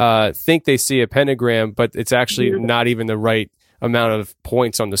think they see a pentagram, but it's actually not even the right amount of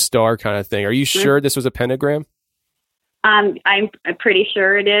points on the star kind of thing. Are you sure this was a pentagram? I'm pretty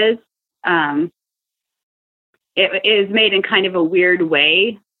sure it is. It is made in kind of a weird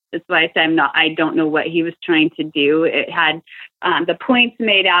way. That's why I said I don't know what he was trying to do. It had the points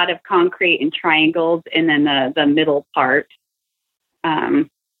made out of concrete and triangles, and then the middle part.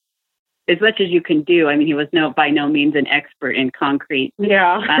 As much as you can do. I mean, he was by no means an expert in concrete.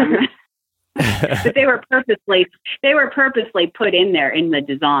 Yeah. But they were purposely put in there in the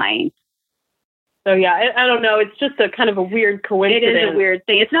design. So yeah, I don't know. It's just a kind of a weird coincidence. It is a weird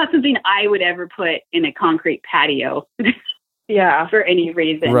thing. It's not something I would ever put in a concrete patio. Yeah. For any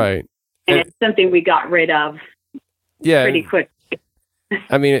reason. Right. And it's something we got rid of. Yeah. Pretty quick.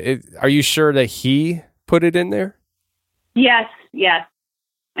 I mean, are you sure that he put it in there? Yes.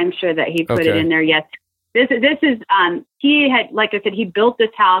 I'm sure that he put it in there. Yes. This is, he had, like I said, he built this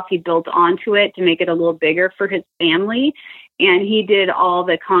house. He built onto it to make it a little bigger for his family. And he did all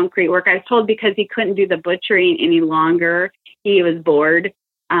the concrete work. I was told because he couldn't do the butchering any longer, he was bored.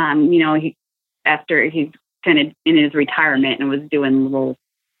 After he's kind of in his retirement and was doing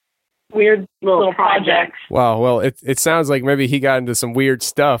weird little projects. Wow. Well, it sounds like maybe he got into some weird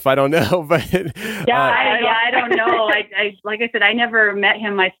stuff. I don't know, but I don't know. I like I said, I never met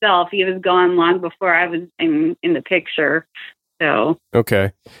him myself. He was gone long before I was in the picture. So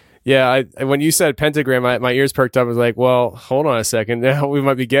okay. Yeah, when you said pentagram, my ears perked up. I was like, "Well, hold on a second. Now we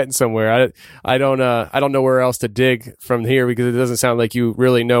might be getting somewhere." I don't know where else to dig from here because it doesn't sound like you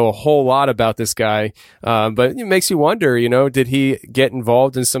really know a whole lot about this guy. But it makes you wonder. Did he get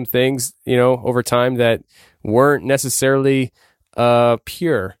involved in some things over time that weren't necessarily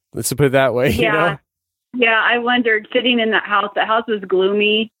pure? Let's put it that way. Yeah. Yeah, I wondered, sitting in that house. The house was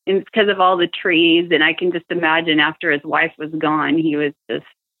gloomy, and it's because of all the trees. And I can just imagine after his wife was gone, he was just.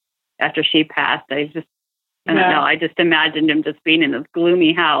 After she passed, I don't know. I just imagined him just being in this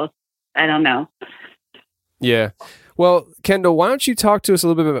gloomy house. I don't know. Yeah. Well, Kendall, why don't you talk to us a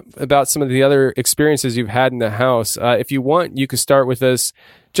little bit about some of the other experiences you've had in the house? If you want, you could start with us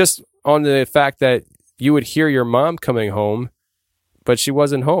just on the fact that you would hear your mom coming home, but she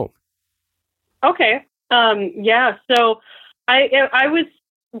wasn't home. Okay. Yeah. So I was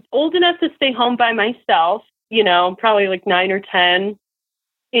old enough to stay home by myself. probably like 9 or 10.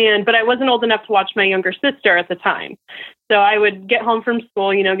 But I wasn't old enough to watch my younger sister at the time. So I would get home from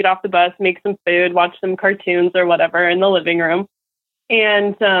school, get off the bus, make some food, watch some cartoons or whatever in the living room.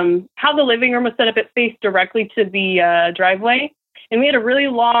 And how the living room was set up, it faced directly to the driveway. And we had a really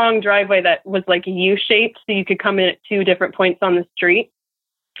long driveway that was like a U-shaped, so you could come in at 2 different points on the street.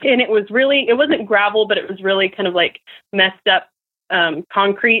 And it wasn't gravel, but it was really kind of like messed up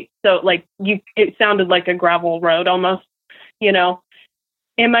concrete. So like it sounded like a gravel road almost,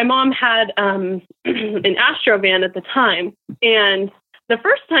 And my mom had an Astro van at the time. And the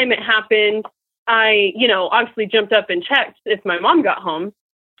first time it happened, I, obviously jumped up and checked if my mom got home.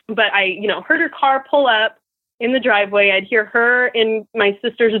 But I, heard her car pull up in the driveway. I'd hear her in my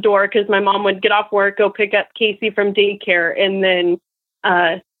sister's door because my mom would get off work, go pick up Casey from daycare, and then,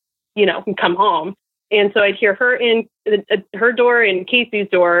 come home. And so I'd hear her in her door and Casey's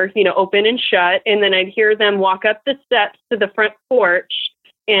door, open and shut. And then I'd hear them walk up the steps to the front porch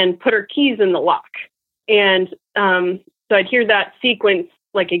and put her keys in the lock. And so I'd hear that sequence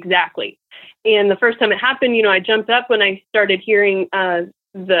like exactly. And the first time it happened, I jumped up when I started hearing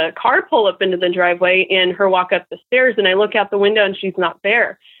the car pull up into the driveway and her walk up the stairs. And I look out the window and she's not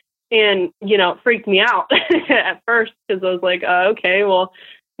there. And, it freaked me out at first because I was like, okay, well,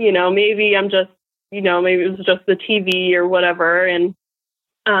 maybe I'm just, maybe it was just the TV or whatever. And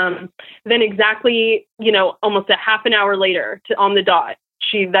then exactly, almost a half an hour later on the dot,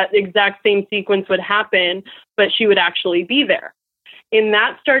 that exact same sequence would happen, but she would actually be there. And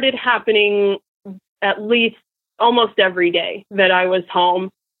that started happening at least almost every day that I was home,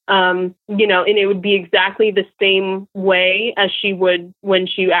 and it would be exactly the same way as she would when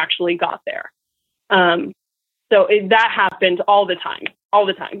she actually got there. So that happened all the time,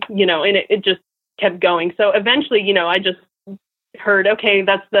 and it just kept going. So eventually, I just heard, okay,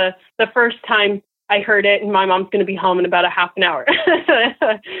 that's the first time I heard it, and my mom's going to be home in about a half an hour.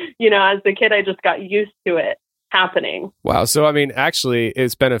 As a kid, I just got used to it happening. Wow. So, I mean, actually,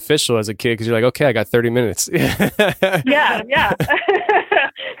 it's beneficial as a kid because you're like, okay, I got 30 minutes. Yeah.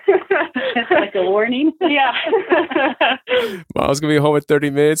 It's like a warning. Yeah. Mom's going to be home in 30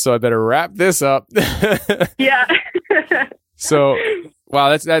 minutes, so I better wrap this up. Yeah. So,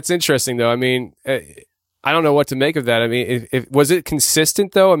 wow, that's interesting, though. I mean, I don't know what to make of that. I mean, was it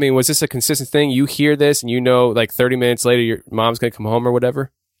consistent, though? I mean, was this a consistent thing? You hear this and like 30 minutes later, your mom's going to come home or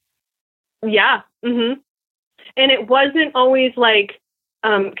whatever? Yeah. Mm-hmm. And it wasn't always like,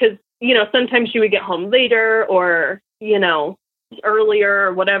 because, sometimes she would get home later or, earlier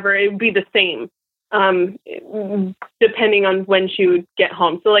or whatever. It would be the same, depending on when she would get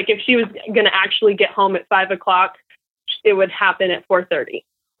home. So like if she was going to actually get home at 5:00, it would happen at 4:30.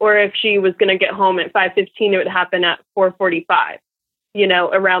 Or if she was going to get home at 5:15, it would happen at 4:45,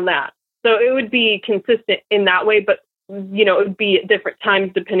 around that. So it would be consistent in that way, but, it would be at different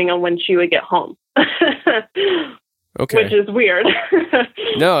times depending on when she would get home. Okay. Which is weird.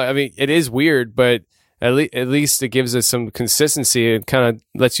 No, I mean, it is weird, but at least it gives us some consistency and kind of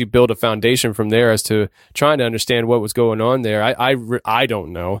lets you build a foundation from there as to trying to understand what was going on there. I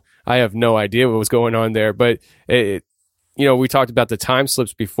don't know. I have no idea what was going on there, but we talked about the time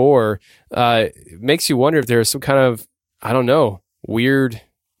slips before. It makes you wonder if there's some kind of, I don't know, weird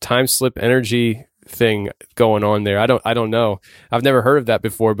time slip energy thing going on there. I don't know. I've never heard of that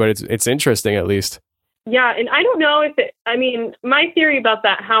before, but it's interesting at least. Yeah. And I don't know my theory about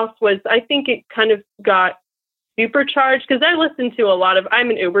that house was, I think it kind of got supercharged because I listen to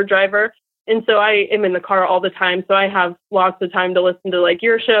I'm an Uber driver. And so I am in the car all the time. So I have lots of time to listen to like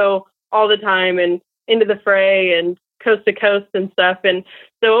your show all the time and Into the Fray and Coast to Coast and stuff. And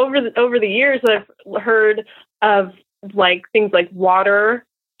so over the years, I've heard of like things like water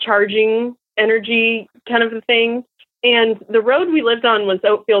charging energy kind of a thing. And the road we lived on was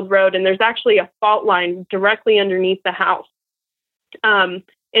Oatfield Road, and there's actually a fault line directly underneath the house. And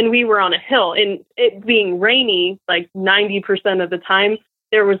we were on a hill, and it being rainy, like 90% of the time,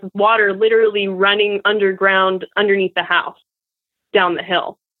 there was water literally running underground underneath the house down the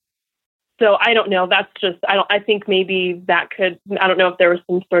hill. So I don't know. That's just, I think maybe I don't know if there was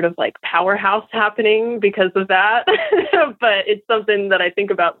some sort of like powerhouse happening because of that, but it's something that I think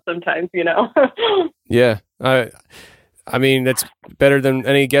about sometimes, Yeah. I mean, that's better than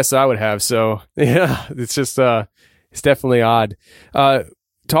any guess I would have. So yeah, it's just, it's definitely odd.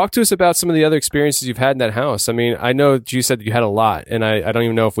 Talk to us about some of the other experiences you've had in that house. I mean, I know you said you had a lot, and I don't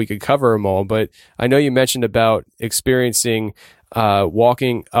even know if we could cover them all, but I know you mentioned about experiencing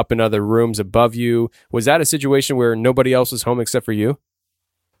walking up in other rooms above you. Was that a situation where nobody else was home except for you?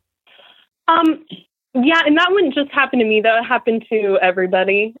 Yeah, and that wouldn't just happen to me. That happened to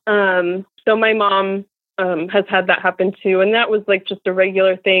everybody. So my mom, has had that happen too. And that was like just a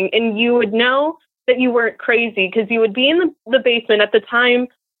regular thing. And you would know that you weren't crazy because you would be in the basement. At the time,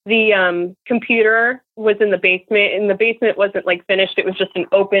 the computer was in the basement, and the basement wasn't like finished. It was just an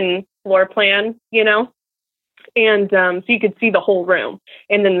open floor plan, you know? And so you could see the whole room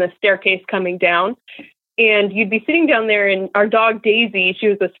and then the staircase coming down. And you'd be sitting down there, and our dog Daisy, she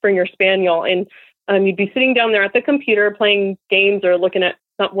was a Springer Spaniel, and you'd be sitting down there at the computer playing games or looking at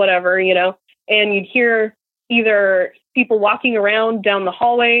whatever, you know, and you'd hear either people walking around down the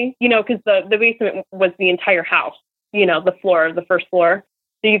hallway, you know, because the basement was the entire house, you know, the first floor.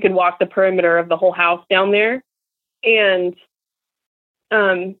 So you could walk the perimeter of the whole house down there, and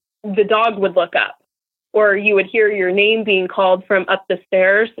the dog would look up. Or you would hear your name being called from up the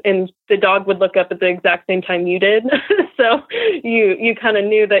stairs, and the dog would look up at the exact same time you did. So you kind of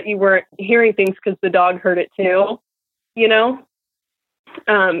knew that you weren't hearing things because the dog heard it too, you know?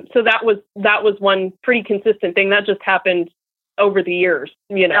 So that was one pretty consistent thing that just happened over the years,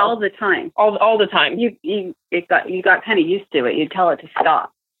 you know? All the time. All the time. You got kind of used to it. You'd tell it to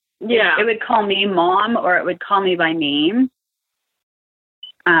stop. Yeah. It would call me Mom, or it would call me by name.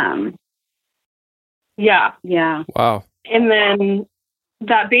 Yeah. Yeah. Wow. And then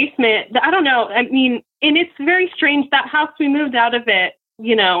that basement, I don't know. I mean, and it's very strange. That house, we moved out of it,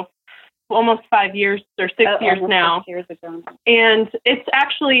 you know, almost 5 years or 6 years now. 6 years ago. And it's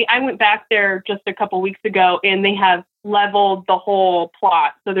actually, I went back there just a couple weeks ago, and they have leveled the whole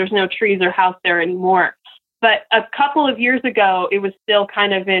plot. So there's no trees or house there anymore. But a couple of years ago, it was still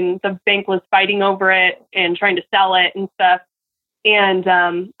kind of the bank was fighting over it and trying to sell it and stuff. And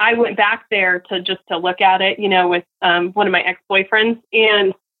I went back there to look at it, you know, with one of my ex-boyfriends.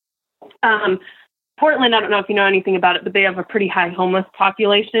 And Portland, I don't know if you know anything about it, but they have a pretty high homeless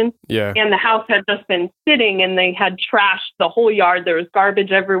population. Yeah. And the house had just been sitting, and they had trashed the whole yard. There was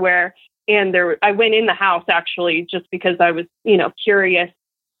garbage everywhere. And I went in the house actually just because I was, you know, curious.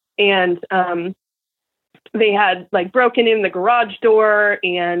 And they had like broken in the garage door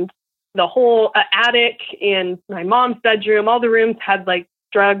and the whole attic and my mom's bedroom. All the rooms had like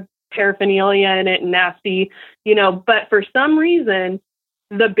drug paraphernalia in it and nasty, you know, but for some reason,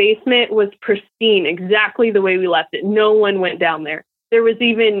 the basement was pristine, exactly the way we left it. No one went down there. There was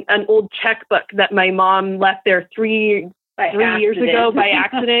even an old checkbook that my mom left there three years ago by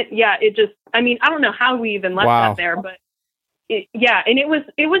accident. Yeah, I don't know how we even left that there, but and it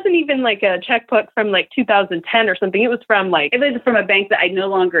wasn't even like a checkbook from like 2010 or something. It was from a bank that I no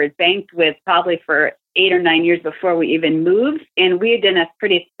longer had banked with probably for 8 or 9 years before we even moved. And we had done a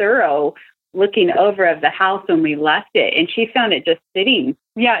pretty thorough looking over of the house when we left it. And she found it just sitting.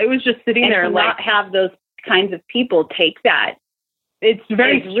 Yeah, it was just sitting there. To not have those kinds of people take that. It's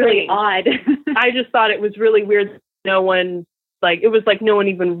really odd. I just thought it was really weird. No one, it was like no one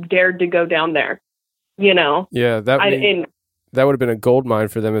even dared to go down there, you know? Yeah, that would have been a gold mine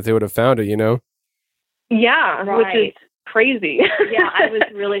for them if they would have found it, you know? Yeah, right. Which is crazy. Yeah, I was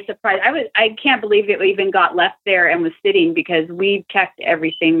really surprised. I can't believe it even got left there and was sitting because we kept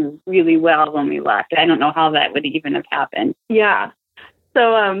everything really well when we left. I don't know how that would even have happened. Yeah.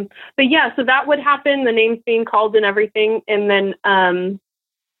 So, so that would happen, the names being called and everything. And then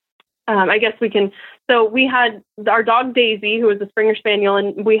I guess we had our dog Daisy, who was a Springer Spaniel,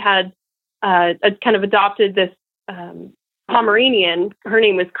 and we had kind of adopted this Pomeranian. Her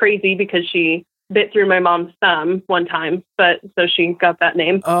name was Crazy because she bit through my mom's thumb one time, so she got that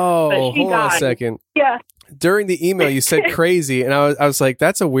name. Oh, hold on a second. Yeah. During the email, you said Crazy, and I was like,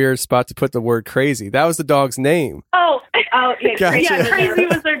 that's a weird spot to put the word Crazy. That was the dog's name. Oh, yeah. Gotcha. Yeah, Crazy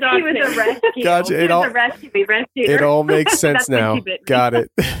was their dog's name. He was a rescue. Gotcha. He was a rescue. We rescued her. It all makes sense now. Got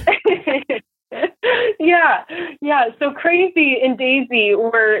it. Yeah. So Crazy and Daisy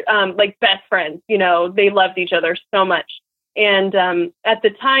were like best friends. You know, they loved each other so much. And at the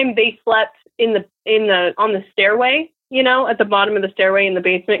time, they slept on the stairway. You know, at the bottom of the stairway in the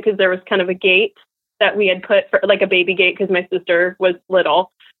basement because there was kind of a gate that we had put for like a baby gate because my sister was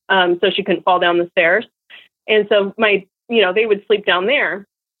little, so she couldn't fall down the stairs. And so they would sleep down there.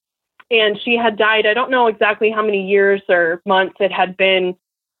 And she had died. I don't know exactly how many years or months it had been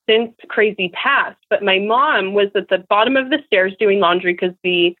since Crazy passed, but my mom was at the bottom of the stairs doing laundry because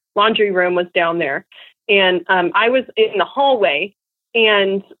the laundry room was down there. And I was in the hallway,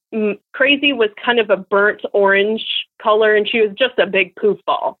 and Crazy was kind of a burnt orange color, and she was just a big poof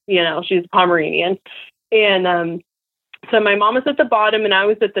ball. You know, she was a Pomeranian. And so my mom was at the bottom, and I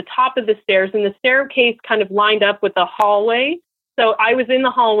was at the top of the stairs, and the staircase kind of lined up with the hallway. So I was in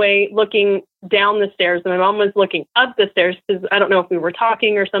the hallway looking down the stairs, and my mom was looking up the stairs because I don't know if we were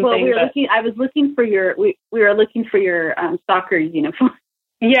talking or something. Well, I was looking for your. We were looking for your soccer uniform.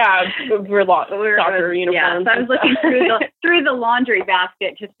 Yeah, we're soccer uniforms. Yeah, so I was looking through the laundry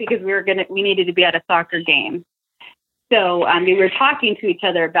basket just because we needed to be at a soccer game. So we were talking to each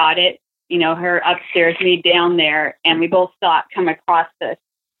other about it. You know, her upstairs, me down there, and we both saw it come across us.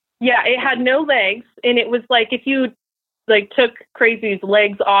 Yeah, it had no legs, and it was like if you took Crazy's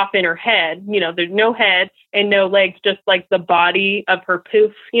legs off in her head. You know, there's no head and no legs, just like the body of her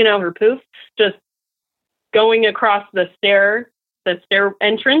poof. You know, her poof just going across the stair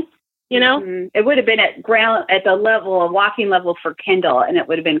entrance, you know? Mm-hmm. It would have been at the walking level for Kendall, and it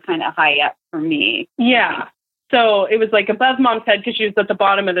would have been kind of high up for me. Yeah. So it was like above Mom's head because she was at the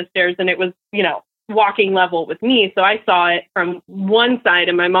bottom of the stairs, and it was, you know, walking level with me. So I saw it from one side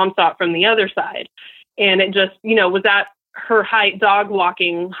and my mom saw it from the other side. And it just, you know, was at her height, dog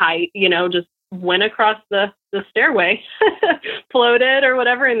walking height, you know, just went across the stairway, floated or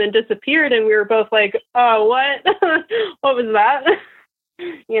whatever, and then disappeared. And we were both like, oh, what? What was that?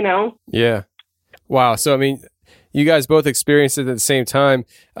 You know? Yeah. Wow. So, I mean, you guys both experienced it at the same time.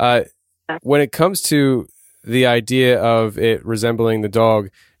 When it comes to the idea of it resembling the dog,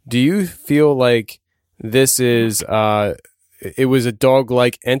 do you feel like this is, it was a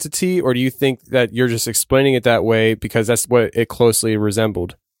dog-like entity, or do you think that you're just explaining it that way because that's what it closely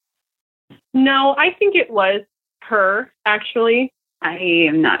resembled? No, I think it was her, actually. I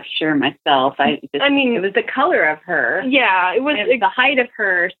am not sure myself. I mean, it was the color of her. Yeah, it was the height of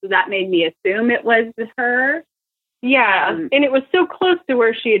her, so that made me assume it was her. Yeah, and it was so close to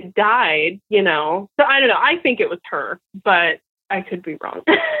where she had died, you know. So I don't know. I think it was her, but I could be wrong.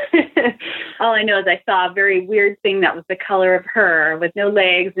 All I know is I saw a very weird thing that was the color of her, with no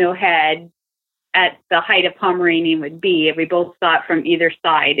legs, no head, at the height a Pomeranian would be. We both saw it from either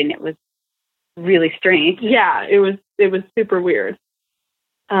side, and it was really strange. Yeah, it was super weird.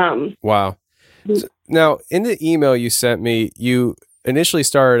 Wow. So, now, in the email you sent me, you initially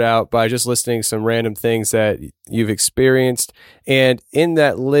started out by just listing some random things that you've experienced, and in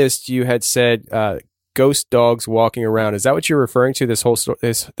that list you had said ghost dogs walking around. Is that what you're referring to? This whole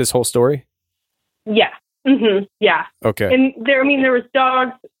story? Yeah. Mm-hmm. Yeah. Okay. And there was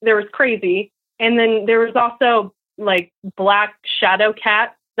dogs. There was Crazy, and then there was also like black shadow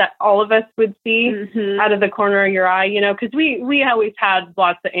cats that all of us would see out of the corner of your eye, you know, because we always had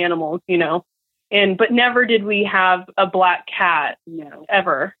lots of animals, you know, but never did we have a black cat,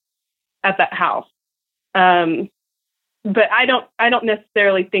 ever at that house. But I don't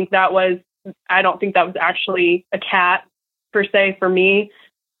necessarily think that was actually a cat per se for me.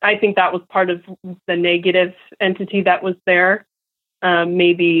 I think that was part of the negative entity that was there,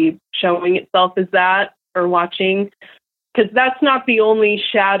 maybe showing itself as that or watching. Because that's not the only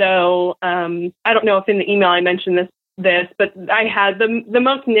shadow. I don't know if in the email I mentioned this, but I had the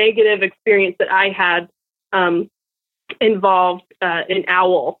most negative experience that I had involved an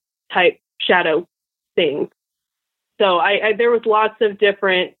owl type shadow thing. So there was lots of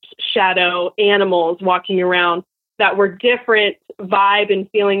different shadow animals walking around that were different vibe and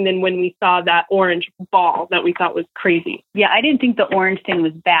feeling than when we saw that orange ball that we thought was crazy. Yeah, I didn't think the orange thing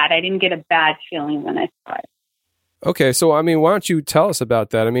was bad. I didn't get a bad feeling when I saw it. Okay, so I mean, why don't you tell us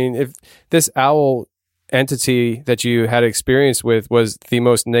about that? I mean, if this owl entity that you had experience with was the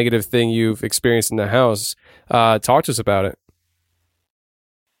most negative thing you've experienced in the house, talk to us about it.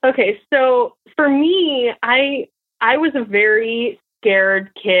 Okay, so for me, I was a very scared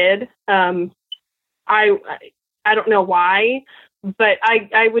kid. I don't know why, but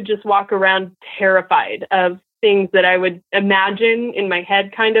I would just walk around terrified of things that I would imagine in my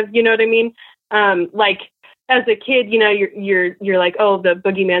head, kind of, you know what I mean? Like, as a kid, you know, you're like, oh, the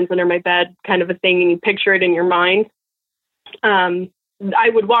boogeyman's under my bed, kind of a thing, and you picture it in your mind. I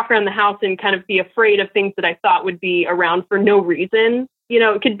would walk around the house and kind of be afraid of things that I thought would be around for no reason. You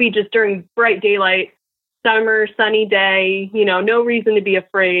know, it could be just during bright daylight, summer, sunny day, you know, no reason to be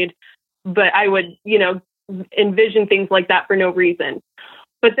afraid. But I would, you know, envision things like that for no reason.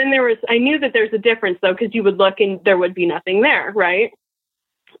 But then I knew that there's a difference, though, because you would look and there would be nothing there, right?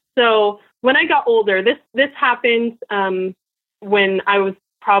 So when I got older, this happened when I was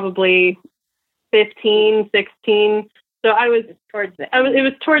probably 15, 16. So it was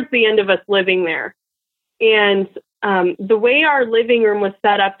towards the end of us living there. And the way our living room was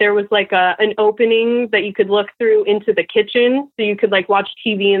set up, there was like an opening that you could look through into the kitchen. So you could like watch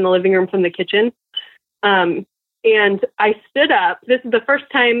TV in the living room from the kitchen. And I stood up. This is the first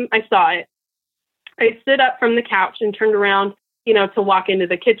time I saw it. I stood up from the couch and turned around, you know, to walk into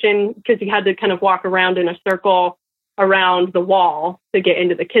the kitchen, because you had to kind of walk around in a circle around the wall to get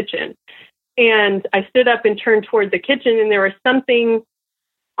into the kitchen. And I stood up and turned toward the kitchen, and there was something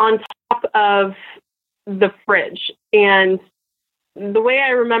on top of the fridge. And the way I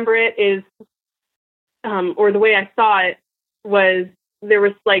remember it is, or the way I saw it was there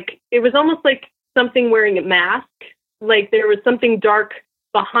was it was almost like something wearing a mask. Like there was something dark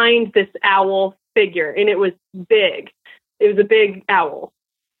behind this owl figure, and it was big. It was a big owl.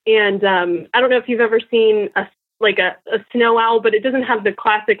 And I don't know if you've ever seen a snow owl, but it doesn't have the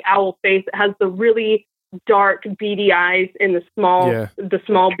classic owl face. It has the really dark, beady eyes and the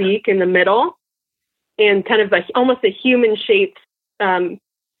small beak in the middle, and kind of almost a human-shaped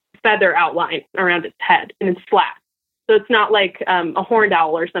feather outline around its head, and it's flat. So it's not like a horned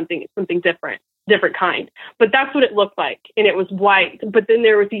owl or something. It's something different kind. But that's what it looked like, and it was white. But then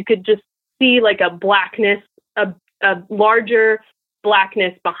you could just see like a blackness, a larger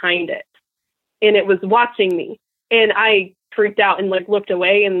blackness behind it, and it was watching me. And I freaked out and looked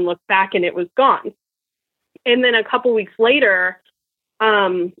away and looked back, and it was gone. And then a couple weeks later,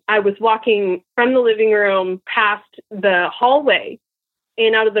 I was walking from the living room past the hallway,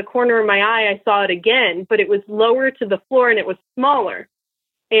 and out of the corner of my eye, I saw it again, but it was lower to the floor and it was smaller.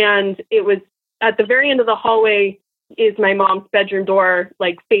 And it was at the very end of the hallway is my mom's bedroom door,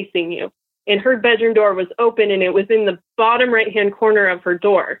 facing you. And her bedroom door was open, and it was in the bottom right-hand corner of her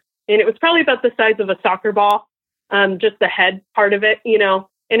door. And it was probably about the size of a soccer ball, just the head part of it,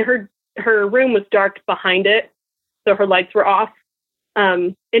 and her room was dark behind it. So her lights were off.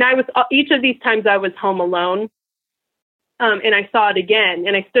 And each of these times I was home alone. And I saw it again,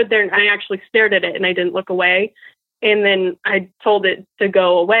 and I stood there and I actually stared at it, and I didn't look away. And then I told it to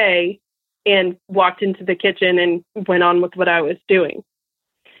go away and walked into the kitchen and went on with what I was doing.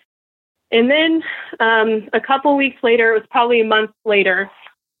 And then a couple weeks later, it was probably a month later,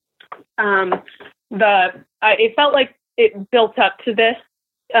 it felt like it built up to this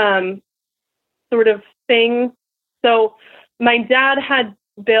sort of thing. So my dad had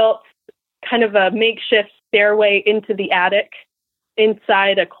built kind of a makeshift stairway into the attic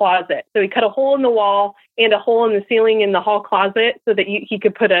inside a closet. So he cut a hole in the wall and a hole in the ceiling in the hall closet so that he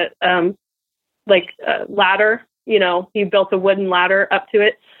could put a ladder. He built a wooden ladder up to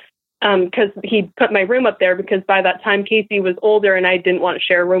it. Because he put my room up there, because by that time Casey was older and I didn't want to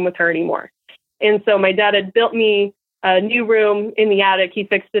share a room with her anymore. And so my dad had built me a new room in the attic. He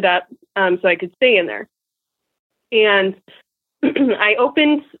fixed it up so I could stay in there. And I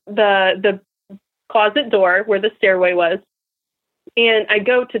opened the closet door where the stairway was, and I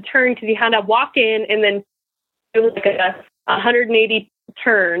go to turn because you had to walk in and then it was like a 180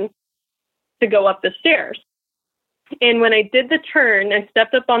 turn to go up the stairs. And when I did the turn, I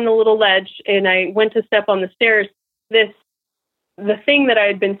stepped up on the little ledge and I went to step on the stairs. The thing that I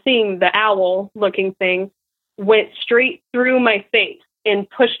had been seeing, the owl looking thing, went straight through my face and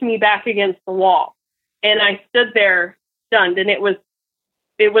pushed me back against the wall. And I stood there stunned, and it was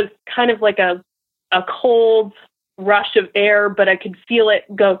kind of like a cold rush of air, but I could feel it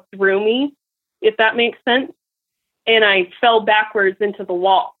go through me, if that makes sense. And I fell backwards into the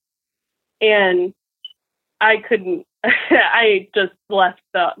wall. And I couldn't, I just left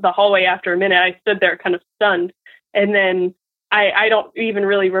the hallway after a minute. I stood there kind of stunned. And then I don't even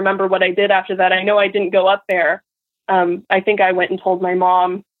really remember what I did after that. I know I didn't go up there. I think I went and told my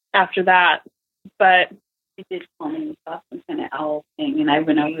mom after that. But I did call me and saw some kind of owl thing. And I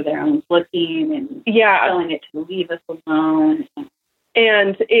went over there and was looking and telling it to leave us alone.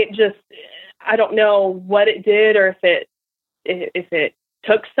 And it just, I don't know what it did, or if it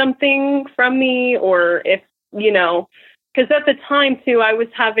took something from me, or if, because at the time too, I was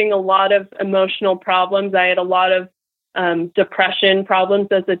having a lot of emotional problems. I had a lot of depression problems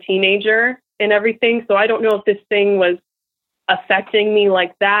as a teenager and everything. So I don't know if this thing was affecting me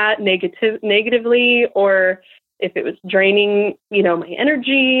like that negatively, or if it was draining, my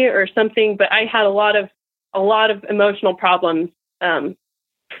energy or something. But I had a lot of emotional problems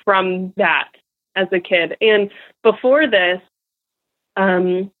from that as a kid. And before this,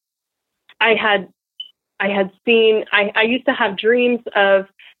 I used to have dreams of,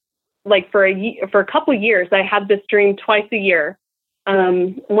 for a couple of years, I had this dream twice a year.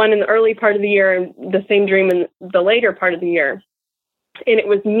 One in the early part of the year and the same dream in the later part of the year. And it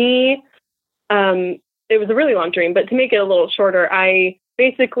was me. It was a really long dream, but to make it a little shorter, I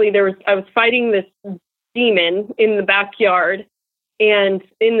was fighting this demon in the backyard, and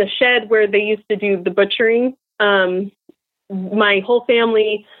in the shed where they used to do the butchering. My whole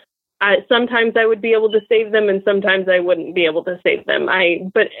family, sometimes I would be able to save them, and sometimes I wouldn't be able to save them.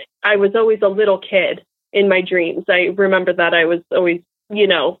 But I was always a little kid in my dreams. I remember that I was always,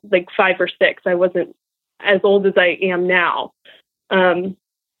 5 or 6. I wasn't as old as I am now in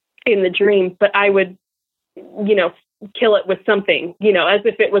the dream, but I would, kill it with something, as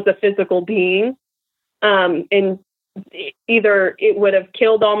if it was a physical being. And either it would have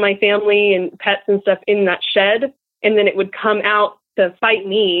killed all my family and pets and stuff in that shed, and then it would come out to fight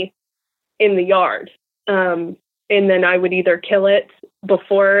me in the yard. And then I would either kill it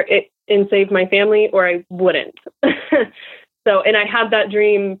before it and save my family, or I wouldn't. So, and I had that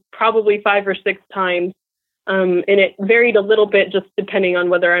dream probably 5 or 6 times. And it varied a little bit just depending on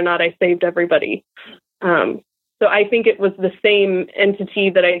whether or not I saved everybody. So I think it was the same entity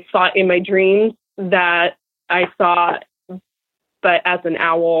that I saw in my dreams that I saw, but as an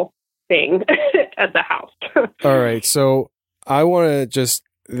owl thing at the house. All right. So I want to just,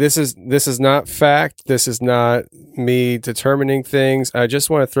 this is not fact. This is not me determining things. I just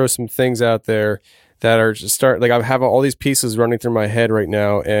want to throw some things out there that are just I have all these pieces running through my head right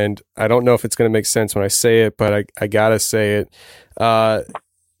now, and I don't know if it's going to make sense when I say it, but I gotta say it.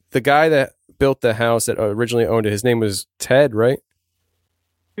 The guy that built the house that originally owned it, his name was Ted, right?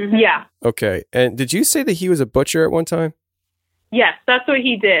 Mm-hmm. Yeah. Okay. And did you say that he was a butcher at one time? Yes, that's what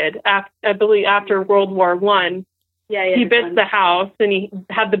he did. I believe after World War I. Yeah, he built the house, and he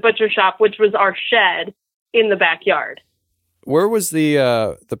had the butcher shop, which was our shed in the backyard. Where was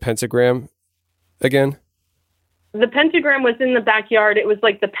the pentagram again? The pentagram was in the backyard. It was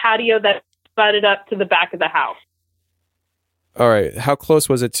like the patio that butted up to the back of the house. All right. How close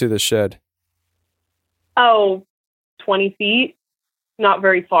was it to the shed? Oh, 20 feet. Not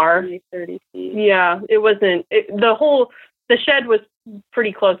very far. 20, 30 feet. Yeah, it wasn't. The shed was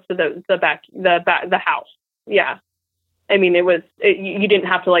pretty close to the house. Yeah. I mean, you didn't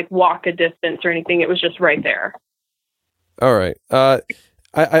have to walk a distance or anything. It was just right there. All right.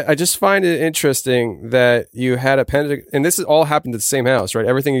 I just find it interesting that you had a pentagram, and this is all happened at the same house, right?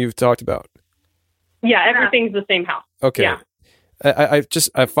 Everything you've talked about. Yeah, everything's the same house. Okay. Yeah.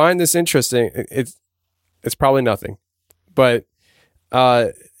 I find this interesting. It's probably nothing, but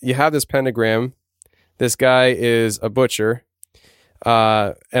you have this pentagram. This guy is a butcher.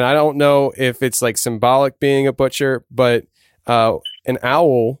 And I don't know if it's symbolic being a butcher, but an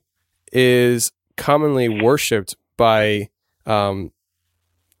owl is commonly worshipped by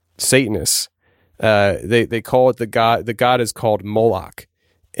Satanists. They call it the god. The god is called Moloch,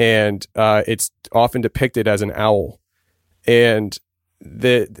 and it's often depicted as an owl. And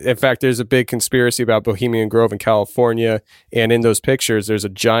in fact, there's a big conspiracy about Bohemian Grove in California, and in those pictures, there's a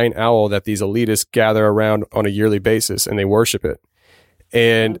giant owl that these elitists gather around on a yearly basis, and they worship it.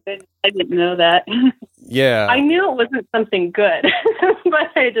 And I didn't know that. Yeah, I knew it wasn't something good,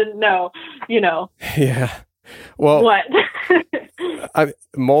 but I didn't know. Yeah. Well, what?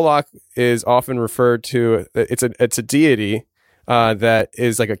 Moloch is often referred to. It's a deity that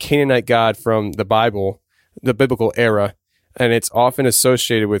is like a Canaanite god from the Bible, the biblical era, and it's often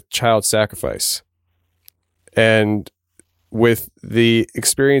associated with child sacrifice. And with the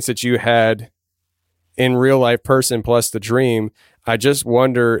experience that you had in real life person plus the dream, I just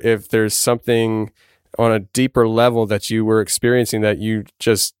wonder if there's something on a deeper level that you were experiencing that you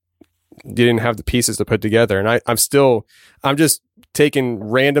just didn't have the pieces to put together. And I'm just taking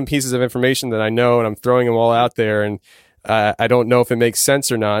random pieces of information that I know, and I'm throwing them all out there. And I don't know if it makes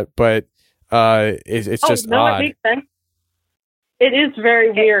sense or not, but it's just odd. It makes sense. It is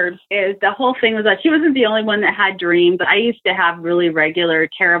very weird. The whole thing was that she wasn't the only one that had dreams. I used to have really regular,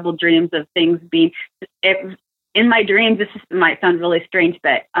 terrible dreams of things being... In my dreams, might sound really strange,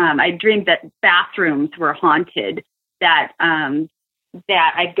 but I dreamed that bathrooms were haunted, that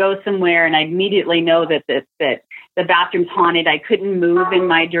I'd go somewhere and I'd immediately know that the bathroom's haunted. I couldn't move in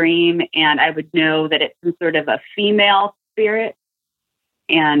my dream, and I would know that it's some sort of a female spirit.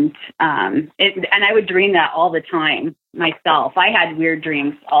 And I would dream that all the time myself. I had weird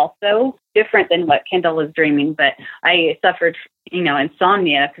dreams also, different than what Kendall was dreaming, but I suffered,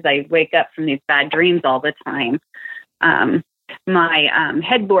 insomnia because I wake up from these bad dreams all the time. My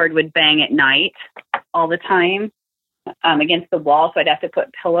headboard would bang at night all the time against the wall, so I'd have to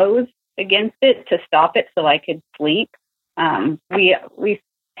put pillows against it to stop it so I could sleep. We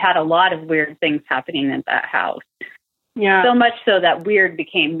had a lot of weird things happening at that house. Yeah. So much so that weird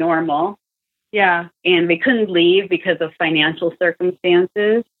became normal. Yeah. And we couldn't leave because of financial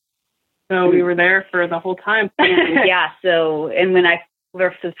circumstances. So we were there for the whole time. And when I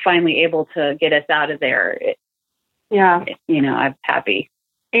was finally able to get us out of there, I'm happy.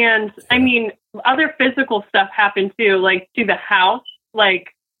 And I mean, other physical stuff happened too, to the house.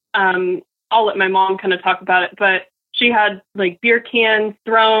 I'll let my mom kind of talk about it, but she had beer cans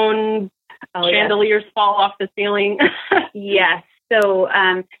thrown, chandeliers fall off the ceiling. Yes. So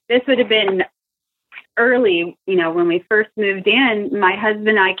this would have been early, when we first moved in. My husband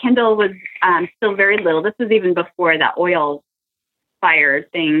and I, Kendall was still very little. This was even before that oil fire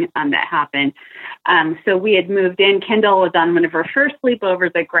thing that happened. So we had moved in. Kendall was on one of her first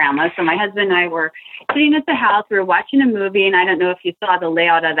sleepovers at Grandma's. So my husband and I were sitting at the house. We were watching a movie, and I don't know if you saw the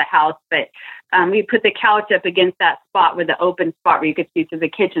layout of the house, but we put the couch up against that spot with the open spot where you could see through the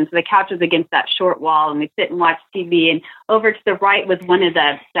kitchen. So the couch was against that short wall, and we sit and watch TV. And over to the right was one of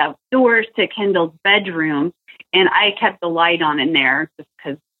the doors to Kendall's bedroom, and I kept the light on in there just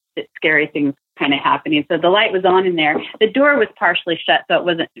because scary things kind of happening. So the light was on in there. The door was partially shut, so it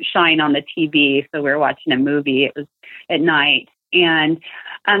wasn't shine on the TV. So we were watching a movie. It was at night. And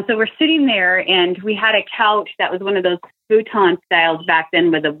so we're sitting there, and we had a couch that was one of those futon styles back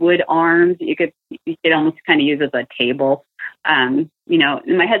then with the wood arms. You could almost kind of use as a table. And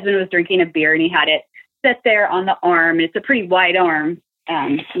my husband was drinking a beer, and he had it set there on the arm. It's a pretty wide arm,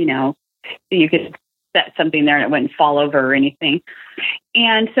 so you could set something there and it wouldn't fall over or anything.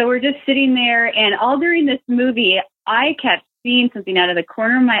 And so we're just sitting there, and all during this movie, I kept seeing something out of the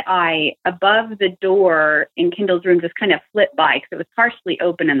corner of my eye above the door in Kendall's room, just kind of flit by because it was partially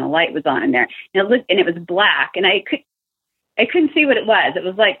open and the light was on in there. And it was black, and I couldn't see what it was. It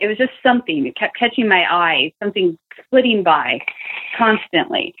was just something. It kept catching my eye, something flitting by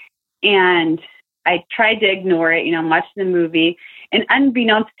constantly. And I tried to ignore it, watching the movie. And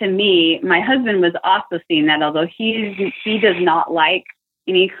unbeknownst to me, my husband was also seeing that, although he does not like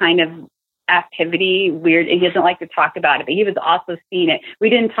any kind of activity, weird, and he doesn't like to talk about it, but he was also seeing it. We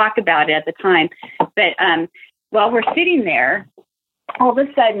didn't talk about it at the time. But while we're sitting there, all of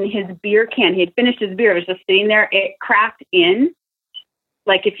a sudden his beer can, he had finished his beer, it was just sitting there, it cracked in,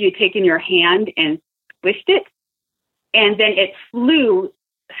 like if you'd taken your hand and squished it, and then it flew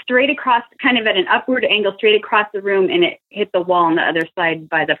straight across, kind of at an upward angle, straight across the room, and it hit the wall on the other side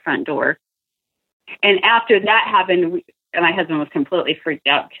by the front door. And after that happened, my husband was completely freaked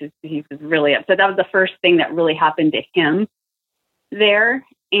out because he was really upset. That was the first thing that really happened to him there,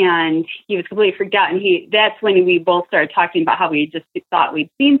 and he was completely freaked out. And that's when we both started talking about how we just thought we'd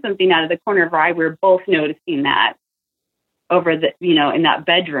seen something out of the corner of our eye. We were both noticing that over the, in that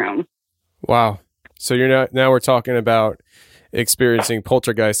bedroom. Wow. So now we're talking about experiencing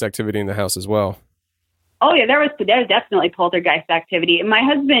poltergeist activity in the house as well. Oh yeah, there was definitely poltergeist activity. And my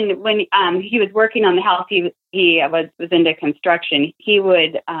husband, when he was working on the house, he was into construction. He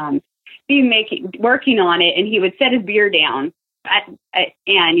would be working on it, and he would set his beer down, and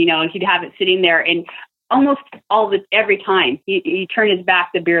he'd have it sitting there, and almost every time he turned his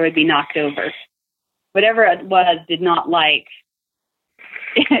back, the beer would be knocked over. Whatever it was, did not like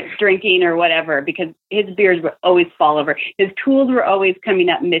drinking or whatever, because his beers would always fall over. His tools were always coming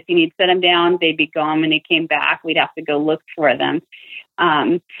up missing. He'd set them down, they'd be gone. When they came back, we'd have to go look for them.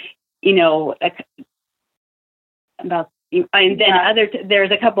 And then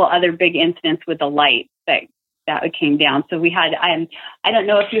there's a couple other big incidents with the light that came down. So we had, I don't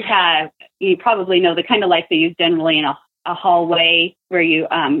know if you probably know the kind of lights they use generally in a hallway where you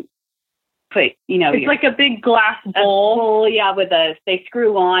put, it's like a big glass bowl. They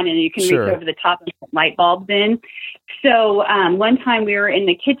screw on, and you can reach over the top and put light bulbs in. So one time we were in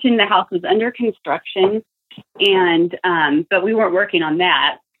the kitchen, the house was under construction, and but we weren't working on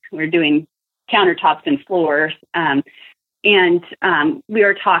that. We were doing countertops and floors, and we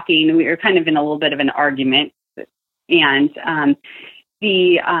were talking. We were kind of in a little bit of an argument, and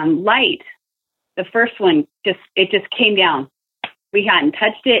the light, the first one, just came down. We hadn't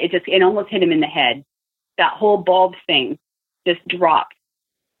touched it. It almost hit him in the head. That whole bulb thing just dropped.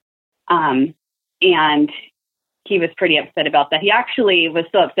 And he was pretty upset about that. He actually was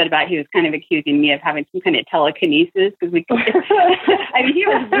so upset about it, he was kind of accusing me of having some kind of telekinesis, because he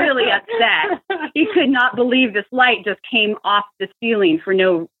was really upset. He could not believe this light just came off the ceiling for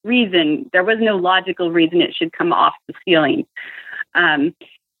no reason. There was no logical reason it should come off the ceiling. And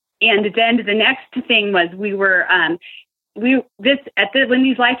then the next thing was when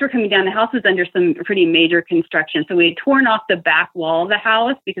these lights were coming down, the house was under some pretty major construction. So we had torn off the back wall of the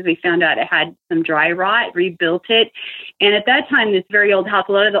house because we found out it had some dry rot, rebuilt it. And at that time, this very old house,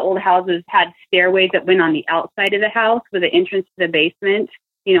 a lot of the old houses had stairways that went on the outside of the house with an entrance to the basement,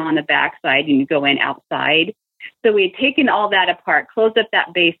 on the back side, and you go in outside. So we had taken all that apart, closed up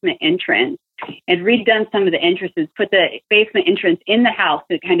that basement entrance, and redone some of the entrances, put the basement entrance in the house,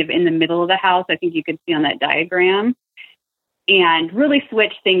 kind of in the middle of the house. I think you could see on that diagram. And really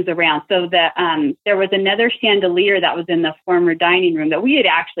switched things around. So that there was another chandelier that was in the former dining room that we had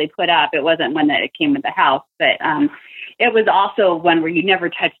actually put up. It wasn't one that came with the house, but it was also one where you never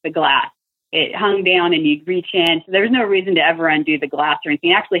touched the glass. It hung down and you'd reach in. So there was no reason to ever undo the glass or anything.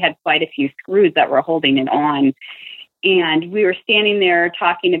 It actually had quite a few screws that were holding it on. And we were standing there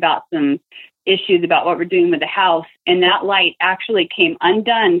talking about some issues about what we're doing with the house. And that light actually came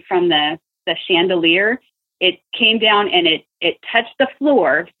undone from the chandelier. It came down and it touched the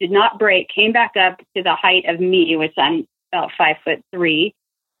floor, did not break, came back up to the height of me, which I'm about 5'3".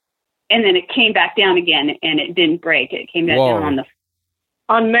 And then it came back down again and it didn't break. It came back down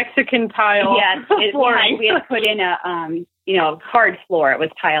on Mexican tile. Yes, we had put in a hard floor. It was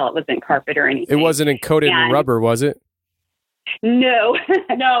tile. It wasn't carpet or anything. It wasn't encoded in rubber, was it? No,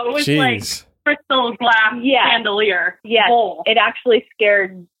 no, it was like crystal glass chandelier. Yes, bowl. It actually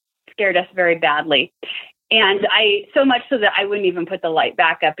scared us very badly. And so much so that I wouldn't even put the light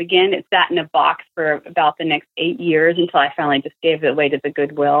back up again. It sat in a box for about the next 8 years until I finally just gave it away to the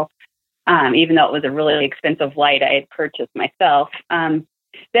Goodwill. Even though it was a really expensive light I had purchased myself.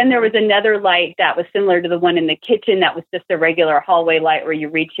 Then there was another light that was similar to the one in the kitchen that was just a regular hallway light where you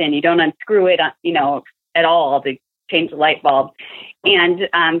reach in, you don't unscrew it, at all to change the light bulb. And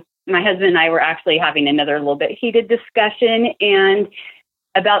my husband and I were actually having another little bit heated discussion and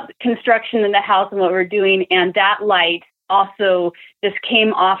about construction in the house and what we're doing. And that light also just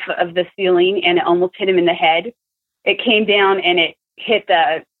came off of the ceiling and it almost hit him in the head. It came down and it hit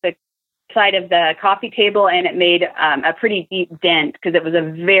the side of the coffee table and it made a pretty deep dent because it was a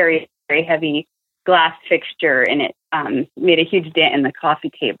very, very heavy glass fixture and it made a huge dent in the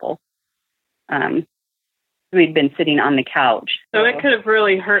coffee table. We'd been sitting on the couch. So it could have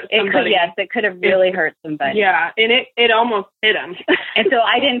really hurt somebody. It could have really hurt somebody. Yeah, and it almost hit him. And so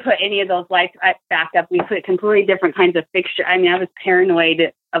I didn't put any of those lights back up. We put completely different kinds of fixture. I mean, I was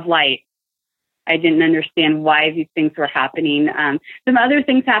paranoid of light. I didn't understand why these things were happening. Some other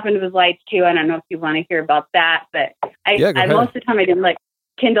things happened with lights too. I don't know if you want to hear about that, but I most of the time I didn't let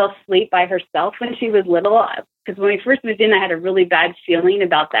Kendall sleep by herself when she was little. Because when we first moved in, I had a really bad feeling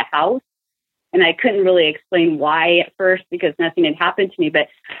about the house. And I couldn't really explain why at first because nothing had happened to me. But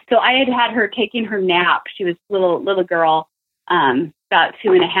so I had her taking her nap. She was a little girl, about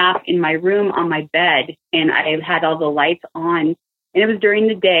 2.5 in my room on my bed. And I had all the lights on. And it was during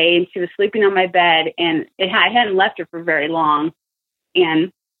the day. And she was sleeping on my bed. And I hadn't left her for very long. And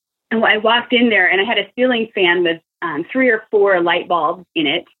I walked in there and I had a ceiling fan with 3 or 4 light bulbs in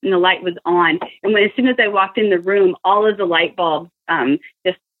it. And the light was on. And as soon as I walked in the room, all of the light bulbs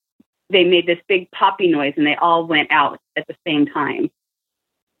they made this big poppy noise and they all went out at the same time,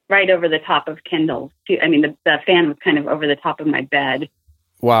 right over the top of Kendall's. I mean, the fan was kind of over the top of my bed.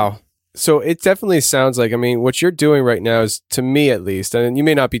 Wow. So it definitely sounds like, what you're doing right now is, to me at least, and you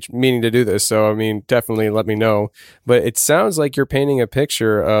may not be meaning to do this, so definitely let me know, but it sounds like you're painting a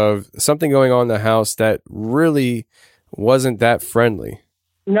picture of something going on in the house that really wasn't that friendly.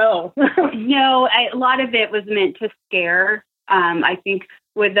 No. No, a lot of it was meant to scare. I think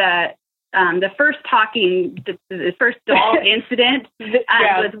with the first the first doll incident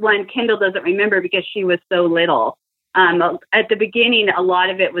was one Kendall doesn't remember because she was so little. At the beginning, a lot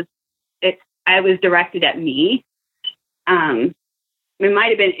of it was I was directed at me. It might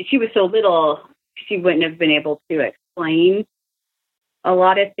have been, she was so little, she wouldn't have been able to explain a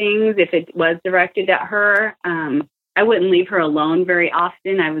lot of things if it was directed at her. I wouldn't leave her alone very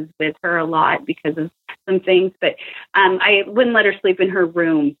often. I was with her a lot because of some things, but I wouldn't let her sleep in her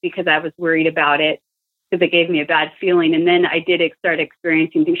room because I was worried about it because it gave me a bad feeling. And then I did start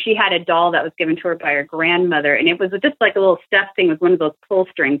experiencing things. She had a doll that was given to her by her grandmother, and it was just like a little stuffed thing with one of those pull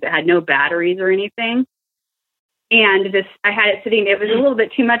strings that had no batteries or anything. And I had it sitting, it was a little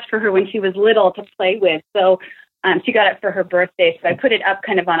bit too much for her when she was little to play with. So she got it for her birthday. So I put it up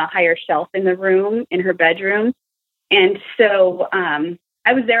kind of on a higher shelf in the room, in her bedroom. And so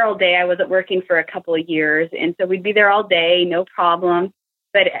I was there all day. I wasn't working for a couple of years. And so we'd be there all day, no problem.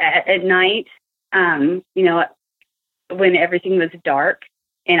 But at night, when everything was dark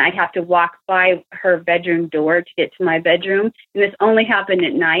and I'd have to walk by her bedroom door to get to my bedroom. And this only happened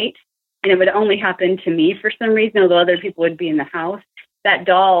at night. And it would only happen to me for some reason, although other people would be in the house. That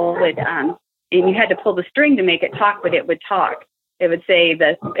doll would, and you had to pull the string to make it talk, but it would talk. It would say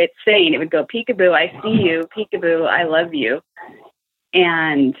it's saying, it would go, peekaboo, I see you. Peekaboo, I love you.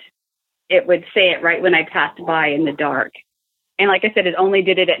 And it would say it right when I passed by in the dark. And like I said, it only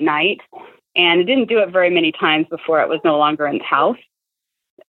did it at night. And it didn't do it very many times before it was no longer in the house.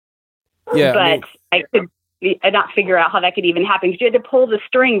 Yeah. But I could not figure out how that could even happen, because you had to pull the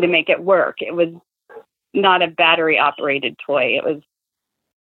string to make it work. It was not a battery operated toy. It was.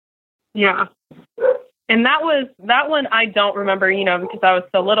 Yeah. And that one I don't remember, because I was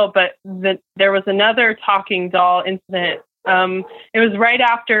so little, but there was another talking doll incident. It was right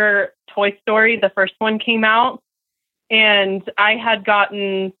after Toy Story, the first one, came out. And I had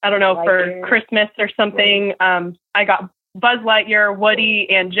gotten, I don't know, for Christmas or something, I got Buzz Lightyear, Woody,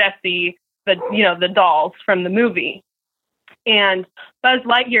 and Jessie the dolls from the movie. And Buzz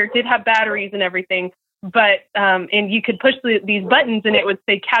Lightyear did have batteries and everything, but and you could push these buttons and it would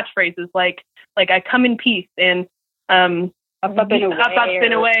say catchphrases like I come in peace and up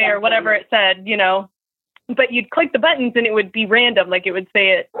and away or whatever it said, But you'd click the buttons and it would be random, like it would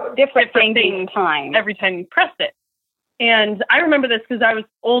say it different things every time you pressed it. And I remember this because I was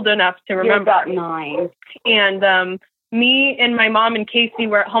old enough to remember. You're about 9. And me and my mom and Casey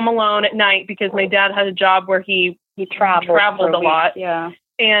were at home alone at night because my dad had a job where he traveled a lot. Yeah.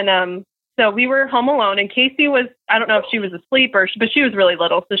 And so we were home alone, and Casey was, I don't know if she was asleep but she was really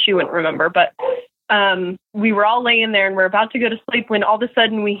little, so she wouldn't remember. But we were all laying there and we're about to go to sleep when all of a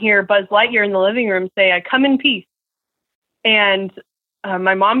sudden we hear Buzz Lightyear in the living room say, I come in peace. And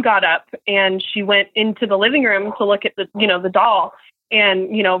my mom got up and she went into the living room to look at the doll. And,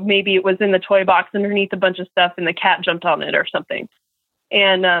 maybe it was in the toy box underneath a bunch of stuff and the cat jumped on it or something.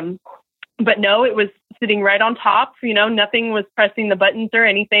 And, but no, it was sitting right on top, nothing was pressing the buttons or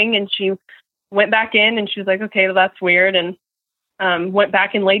anything. And she went back in and she was like, okay, well, that's weird. And went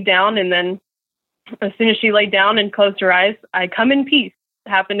back and laid down. And then as soon as she laid down and closed her eyes, I come in peace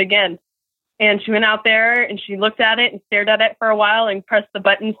happened again. And she went out there and she looked at it and stared at it for a while and pressed the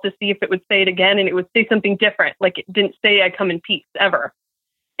buttons to see if it would say it again. And it would say something different. Like it didn't say I come in peace ever.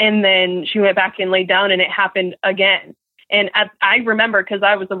 And then she went back and laid down and it happened again. And I remember because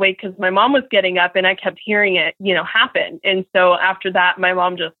I was awake because my mom was getting up and I kept hearing it, happen. And so after that, my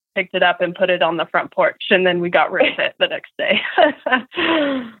mom just picked it up and put it on the front porch. And then we got rid of it the next day.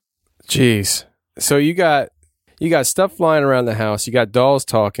 Jeez. So you got stuff flying around the house. You got dolls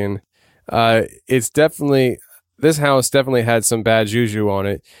talking. This house definitely had some bad juju on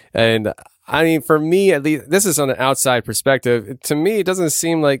it. And I mean, for me, at least, this is on an outside perspective. To me, it doesn't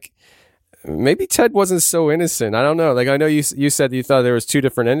seem like maybe Ted wasn't so innocent. I don't know. Like, I know you said you thought there was 2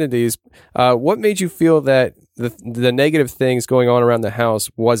 different entities. What made you feel that the negative things going on around the house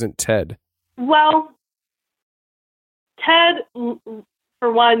wasn't Ted? Well, Ted,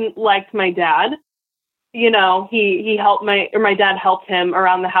 for one, liked my dad. He helped my dad helped him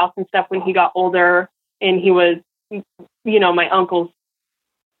around the house and stuff when he got older, and he was, my uncle's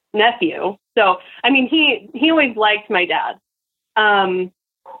nephew. So, I mean, he always liked my dad.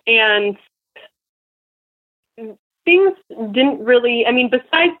 And things didn't really, I mean,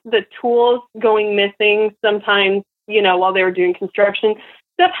 besides the tools going missing sometimes, while they were doing construction,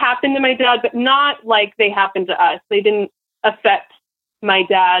 stuff happened to my dad, but not like they happened to us. They didn't affect my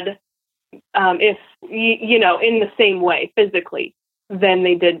dad if in the same way physically than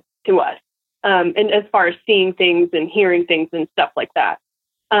they did to us. And as far as seeing things and hearing things and stuff like that.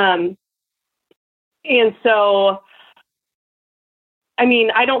 And so, I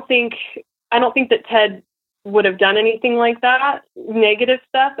mean, I don't think that Ted would have done anything like that, negative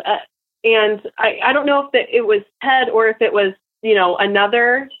stuff. And I don't know if it was Ted or if it was,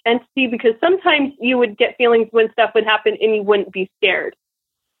 another entity, because sometimes you would get feelings when stuff would happen and you wouldn't be scared.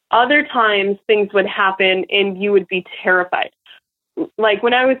 Other times things would happen and you would be terrified. Like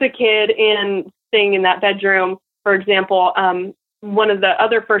when I was a kid and staying in that bedroom, for example, one of the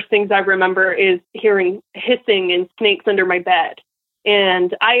other first things I remember is hearing hissing and snakes under my bed.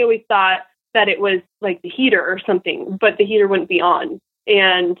 And I always thought that it was like the heater or something, but the heater wouldn't be on.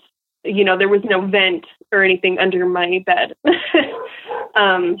 And, there was no vent or anything under my bed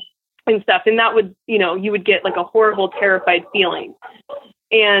and stuff. And that would, you would get like a horrible, terrified feeling.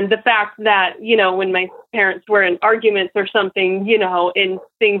 And the fact that, when my parents were in arguments or something, and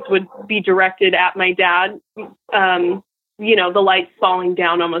things would be directed at my dad, the lights falling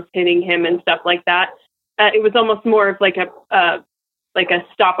down, almost hitting him and stuff like that. It was almost more of like a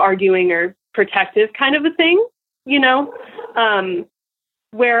stop arguing or protective kind of a thing,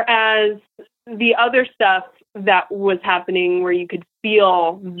 whereas the other stuff that was happening where you could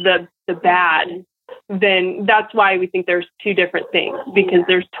feel the bad, then that's why we think there's 2 different things, because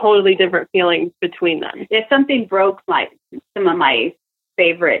there's totally different feelings between them. If something broke some of my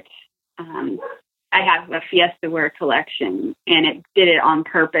favorite, I have a Fiesta ware collection, and it did it on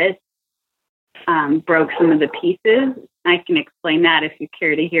purpose, broke some of the pieces. I can explain that if you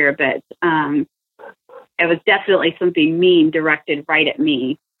care to hear, but it was definitely something mean directed right at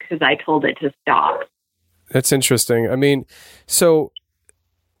me because I told it to stop. That's interesting. I mean, so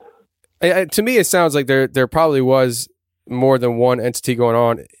to me, it sounds like there probably was more than one entity going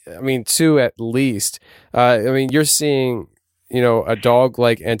on. I mean, 2 at least. I mean, you're seeing, a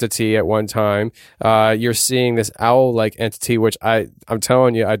dog-like entity at one time. You're seeing this owl-like entity, which I'm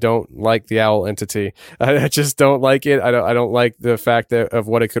telling you, I don't like the owl entity. I just don't like it. I don't like the fact of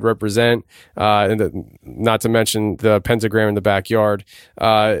what it could represent, and not to mention the pentagram in the backyard.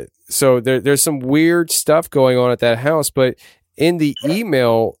 So there's some weird stuff going on at that house. But in the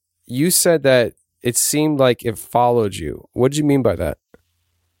email, you said that it seemed like it followed you. What did you mean by that?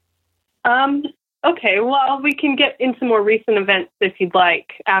 Okay, well, we can get into more recent events if you'd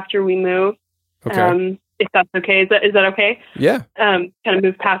like after we move. Okay. If that's okay. Is that okay? Yeah. Kind of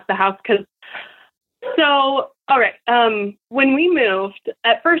move past the house all right. When we moved,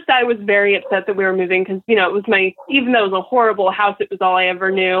 at first I was very upset that we were moving because, it was even though it was a horrible house, it was all I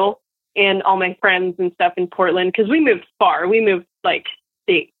ever knew and all my friends and stuff in Portland because we moved far. We moved like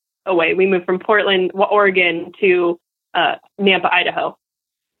states away. We moved from Portland, Oregon to Nampa, Idaho.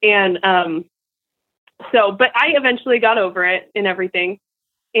 And but I eventually got over it and everything.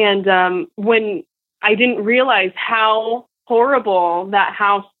 And when I didn't realize how horrible that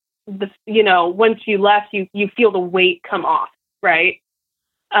house, once you left, you feel the weight come off, right?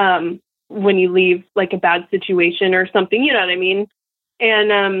 When you leave like a bad situation or something, you know what I mean?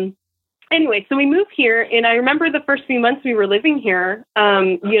 And anyway, so we moved here, and I remember the first few months we were living here,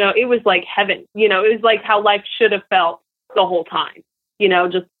 it was like heaven. It was like how life should have felt the whole time.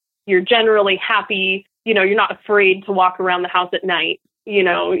 Just you're generally happy. You're not afraid to walk around the house at night.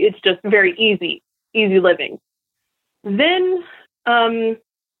 It's just very easy living. Then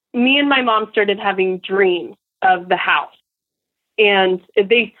me and my mom started having dreams of the house, and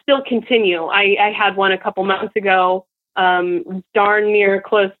they still continue. I had one a couple months ago, darn near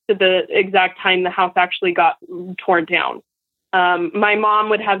close to the exact time the house actually got torn down. My mom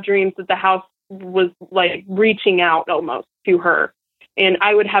would have dreams that the house was like reaching out almost to her. And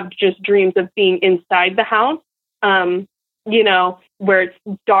I would have just dreams of being inside the house, where it's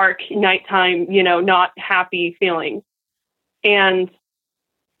dark, nighttime, not happy feelings. And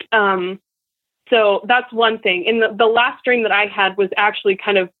so that's one thing. And the last dream that I had was actually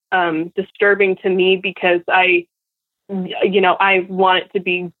kind of disturbing to me because I want it to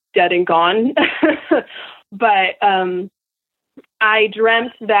be dead and gone. But I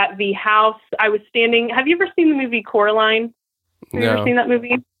dreamt that the house I was standing. Have you ever seen the movie Coraline? Have you ever seen that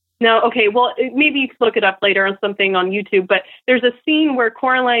movie? No? Okay. Well, maybe you can look it up later on something on YouTube, but there's a scene where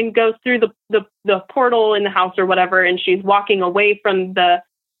Coraline goes through the portal in the house or whatever, and she's walking away from the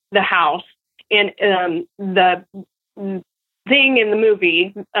house. And the thing in the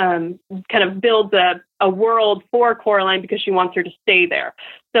movie kind of builds a world for Coraline because she wants her to stay there.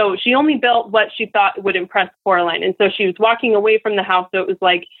 So she only built what she thought would impress Coraline. And so she was walking away from the house. So it was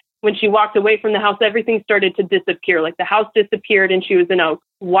like, when she walked away from the house, everything started to disappear. Like the house disappeared and she was in a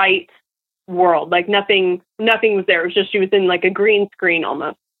white world. Like nothing was there. It was just, she was in like a green screen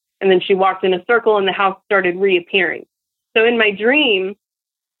almost. And then she walked in a circle and the house started reappearing. So in my dream,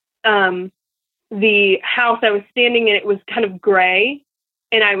 the house I was standing in, it was kind of gray.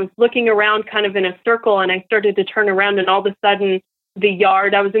 And I was looking around kind of in a circle, and I started to turn around, and all of a sudden the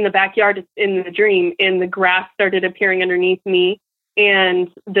yard, I was in the backyard in the dream, and the grass started appearing underneath me. And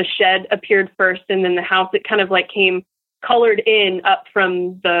the shed appeared first, and then the house, it kind of like came colored in up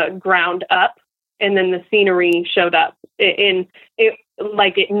from the ground up, and then the scenery showed up. And it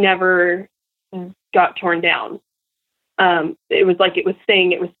like it never got torn down. It was like it was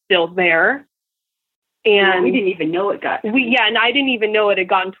saying it was still there. And we didn't even know it got. And I didn't even know it had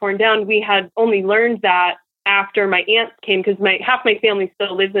gotten torn down. We had only learned that after my aunt came, because half my family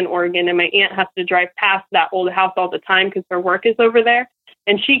still lives in Oregon, and my aunt has to drive past that old house all the time because her work is over there.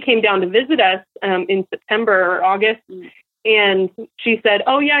 And she came down to visit us in September or August, and she said,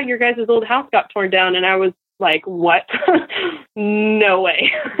 "Oh yeah, your guys' old house got torn down." And I was like, "What? No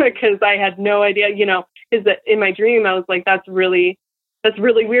way," because I had no idea. Because in my dream I was like, "That's really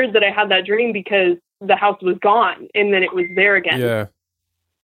weird that I had that dream because the house was gone and then it was there again." Yeah.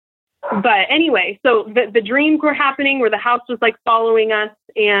 But anyway, so the dreams were happening where the house was like following us.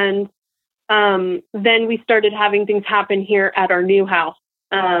 And then we started having things happen here at our new house.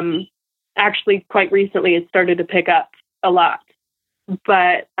 Actually, quite recently, it started to pick up a lot.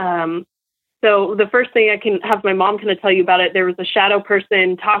 But so the first thing I can have my mom kind of tell you about it, there was a shadow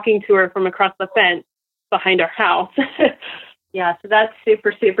person talking to her from across the fence behind our house. Yeah, so that's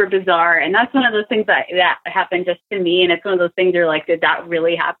super, super bizarre. And that's one of those things that happened just to me. And it's one of those things you're like, did that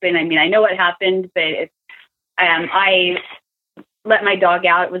really happen? I mean, I know it happened, but it's, I let my dog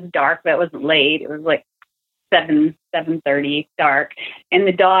out. It was dark, but it wasn't late. It was like 7:30 dark. And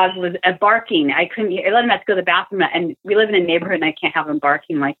the dog was barking. I let him have to go to the bathroom. And we live in a neighborhood and I can't have him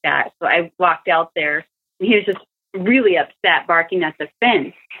barking like that. So I walked out there and he was just really upset, barking at the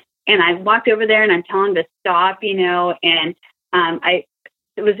fence. And I walked over there and I'm telling him to stop, and I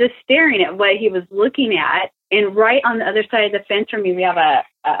was just staring at what he was looking at. And right on the other side of the fence from me, we have a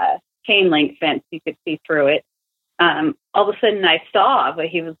chain link fence. You could see through it. all of a sudden I saw what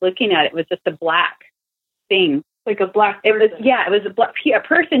he was looking at. It was just a black thing. Like a black person. It was a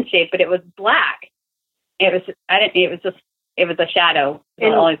person shape, but it was black. It was a shadow.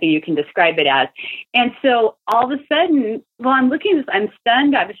 It's the only thing you can describe it as. And so all of a sudden, while I'm looking at this, I'm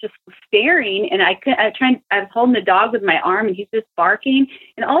stunned. I was just staring, and I was holding the dog with my arm, and he's just barking.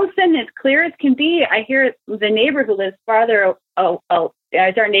 And all of a sudden, as clear as can be, I hear the neighbor who lives farther.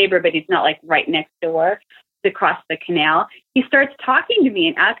 It's our neighbor, but he's not like right next door. It's across the canal. He starts talking to me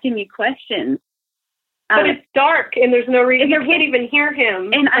and asking me questions. But it's dark, and there's no reason. You can't even hear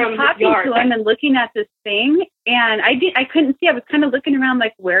him. And I'm talking to him and looking at this thing, and I couldn't see. I was kind of looking around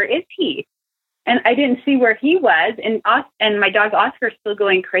like, where is he? And I didn't see where he was. And my dog Oscar's still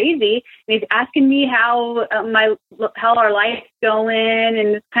going crazy. And he's asking me how our life's going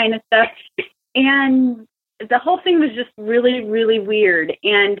and this kind of stuff. And the whole thing was just really, really weird.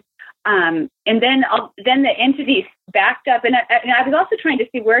 And then the entity backed up, and I was also trying to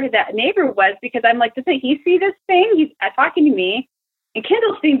see where that neighbor was, because I'm like, doesn't he see this thing? He's talking to me, and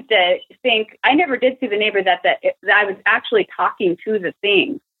Kendall seems to think I never did see the neighbor that I was actually talking to the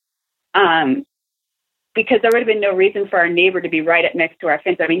thing, because there would have been no reason for our neighbor to be right up next to our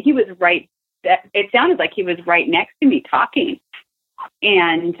fence. I mean, he was right. It sounded like he was right next to me talking,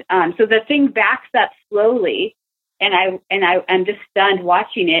 and so the thing backs up slowly. And I'm just stunned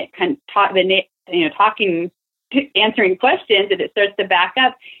watching it, kind of talking, answering questions, and it starts to back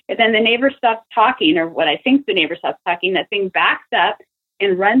up. And then the neighbor stops talking, or what I think the neighbor stops talking. That thing backs up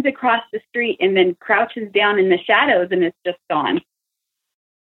and runs across the street, and then crouches down in the shadows, and it's just gone.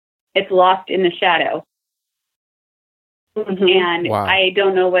 It's lost in the shadow. Mm-hmm. And wow. I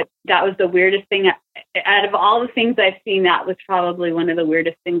don't know that was the weirdest thing. Out of all the things I've seen, that was probably one of the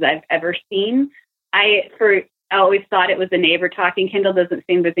weirdest things I've ever seen. I always thought it was the neighbor talking. Kendall doesn't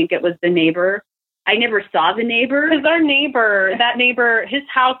seem to think it was the neighbor. I never saw the neighbor. Because that neighbor, his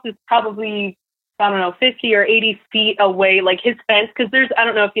house is probably, 50 or 80 feet away, like his fence. Because I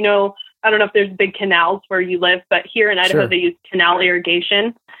don't know if there's big canals where you live, but here in Idaho, They use canal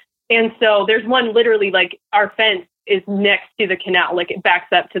irrigation. And so there's one literally, like, our fence is next to the canal, like it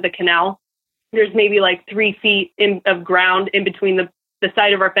backs up to the canal. There's maybe like 3 feet of ground in between the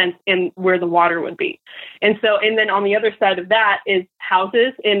side of our fence and where the water would be. And then on the other side of that is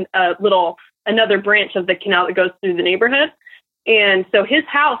houses in another branch of the canal that goes through the neighborhood. And so his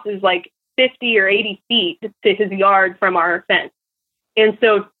house is like 50 or 80 feet to his yard from our fence. And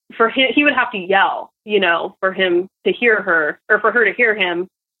so for him, he would have to yell, for him to hear her, or for her to hear him,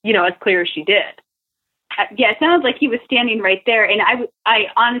 as clear as she did. Yeah, it sounds like he was standing right there. And I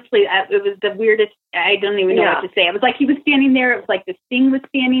honestly, it was the weirdest. I don't even know what to say. It was like he was standing there. It was like this thing was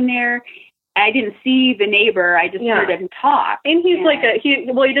standing there. I didn't see the neighbor. I just heard him talk. And he's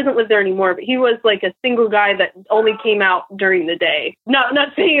he doesn't live there anymore, but he was like a single guy that only came out during the day.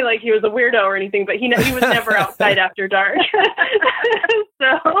 Not saying like he was a weirdo or anything, but he was never outside after dark.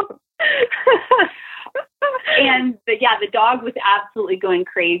 So. And the dog was absolutely going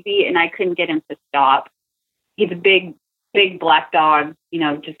crazy, and I couldn't get him to stop. He's a big, black dog,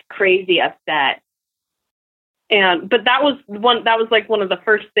 just crazy upset. But that was like one of the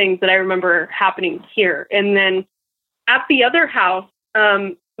first things that I remember happening here. And then at the other house,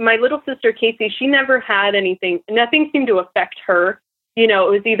 my little sister Casey, she never had anything. Nothing seemed to affect her. It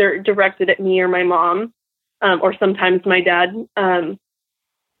was either directed at me or my mom, or sometimes my dad.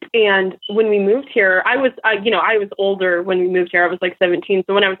 And when we moved here, I was older when we moved here. I was like 17.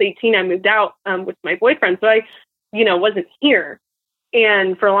 So when I was 18, I moved out with my boyfriend. So I, wasn't here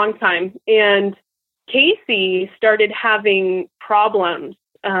and for a long time. And Casey started having problems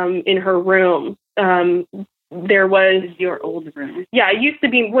in her room. There was your old room. Yeah, it used to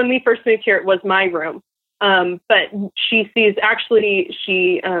be when we first moved here. It was my room. But she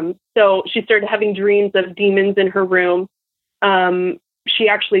started having dreams of demons in her room. She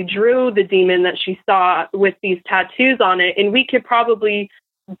actually drew the demon that she saw with these tattoos on it, and we could probably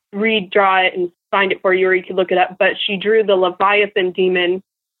redraw it and find it for you, or you could look it up. But she drew the Leviathan demon,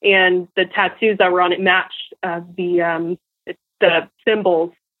 and the tattoos that were on it matched the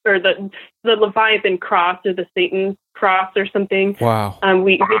symbols, or the Leviathan cross, or the Satan cross, or something. Wow.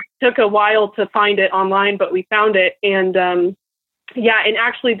 We took a while to find it online, but we found it, and and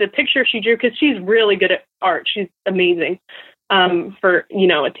actually the picture she drew, because she's really good at art, she's amazing. For,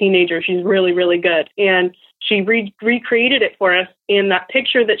 a teenager, she's really, really good. And she recreated it for us. And that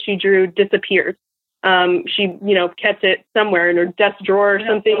picture that she drew disappeared. She, kept it somewhere in her desk drawer or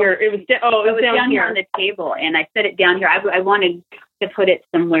something, or it was down here on the table. And I set it down here. I wanted to put it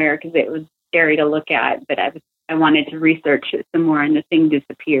somewhere because it was scary to look at, but I I wanted to research it some more, and the thing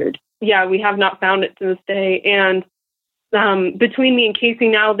disappeared. Yeah, we have not found it to this day. And between me and Casey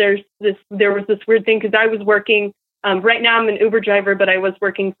now, there was this weird thing because I was working. Right now, I'm an Uber driver, but I was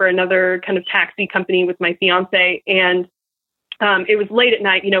working for another kind of taxi company with my fiance, and it was late at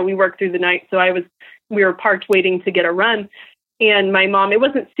night. We worked through the night, so we were parked waiting to get a run. And my mom, it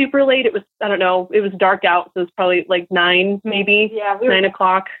wasn't super late. It was, I don't know, it was dark out, so it was probably like 9, maybe 9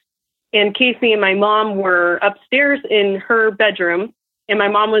 o'clock. And Casey and my mom were upstairs in her bedroom, and my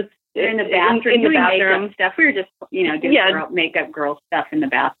mom was in the bathroom, in the doing bathroom makeup stuff. We were just, doing makeup girl stuff in the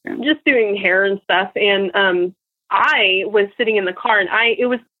bathroom, just doing hair and stuff. And I was sitting in the car, and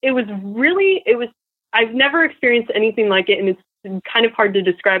I've never experienced anything like it, and it's kind of hard to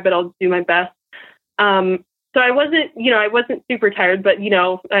describe, but I'll do my best. So I wasn't super tired, but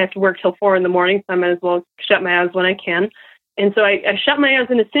I have to work till 4 a.m, so I might as well shut my eyes when I can. And so I shut my eyes,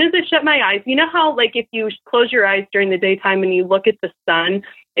 and as soon as I shut my eyes, you know how like if you close your eyes during the daytime and you look at the sun,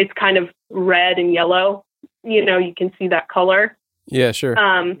 it's kind of red and yellow. You can see that color. Yeah, sure.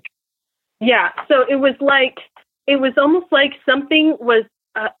 Yeah. So it was almost like something was,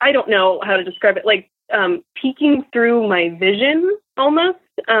 I don't know how to describe it, like peeking through my vision almost,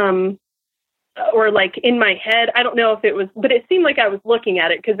 or like in my head. I don't know if it was, but it seemed like I was looking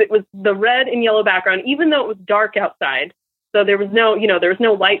at it because it was the red and yellow background, even though it was dark outside. So there was no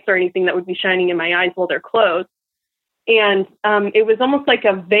lights or anything that would be shining in my eyes while they're closed. And it was almost like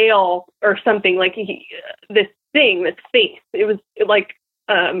a veil or something, like this face. It was like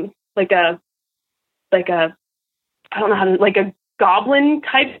a I don't know how to, like a goblin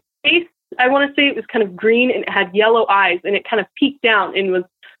type face. I want to say it was kind of green and it had yellow eyes, and it kind of peeked down and was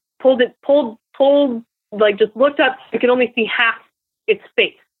pulled, like just looked up. I could only see half its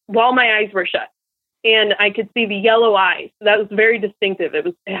face while my eyes were shut. And I could see the yellow eyes. That was very distinctive.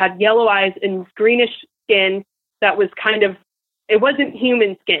 It had yellow eyes and greenish skin that was kind of, it wasn't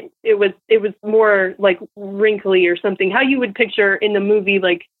human skin. It was more like wrinkly or something. How you would picture in the movie,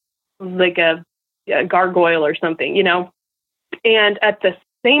 like a gargoyle or something, And at the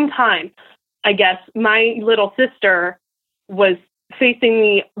same time, I guess my little sister was facing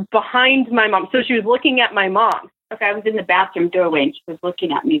me behind my mom. So she was looking at my mom. Okay, I was in the bathroom doorway, and she was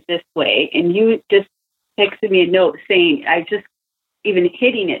looking at me this way, and you just texted me a note saying, I just even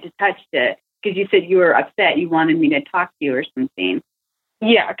hitting it to touch it, because you said you were upset. You wanted me to talk to you or something.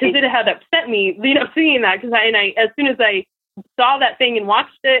 Yeah, because it had upset me, seeing that, because I as soon as I saw that thing and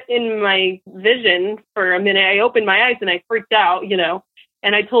watched it in my vision for a minute, I opened my eyes and I freaked out,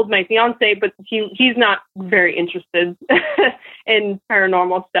 and I told my fiance, but he's not very interested in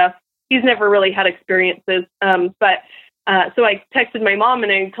paranormal stuff. He's never really had experiences. So I texted my mom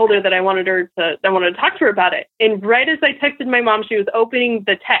and I told her that I wanted to talk to her about it. And right as I texted my mom, she was opening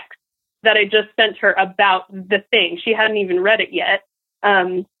the text that I just sent her about the thing. She hadn't even read it yet.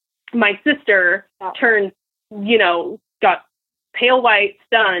 My sister turned, got pale white,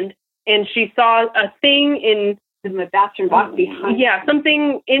 stunned, and she saw a thing in the bathroom walk behind. Yeah,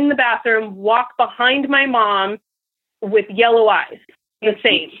 something in the bathroom walk behind my mom with yellow eyes. The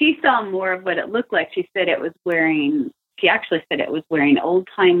same. She saw more of what it looked like. She said she actually said it was wearing old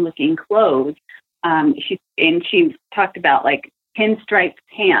time looking clothes. She talked about like pinstripe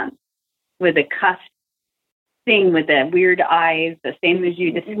pants with a cuffed thing with the weird eyes, the same as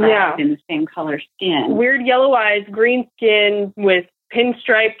you described, in the same color skin. Weird yellow eyes, green skin with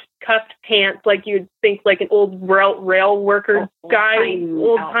pinstriped cuffed pants, like you'd think like an old rail worker guy,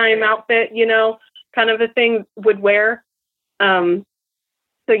 old time outfit, kind of a thing would wear.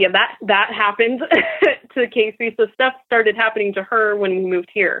 So yeah, that happened to Casey. So stuff started happening to her when we moved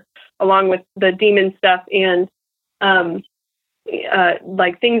here, along with the demon stuff, and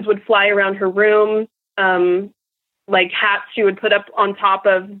like things would fly around her room, like hats she would put up on top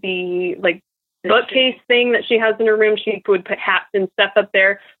of the bookcase thing that she has in her room. She would put hats and stuff up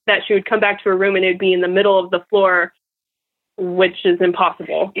there that she would come back to her room and it'd be in the middle of the floor, which is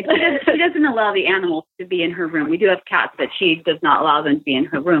impossible. She doesn't allow the animals to be in her room. We do have cats, but she does not allow them to be in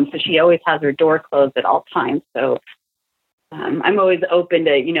her room. So she always has her door closed at all times. So I'm always open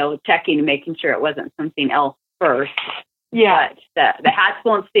to, checking and making sure it wasn't something else first. Yeah. But the hats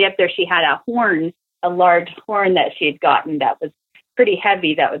won't stay up there. She had a large horn that she had gotten that was pretty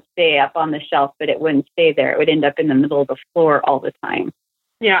heavy that would stay up on the shelf, but it wouldn't stay there. It would end up in the middle of the floor all the time.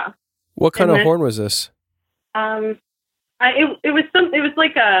 Yeah. What kind of horn was this? It was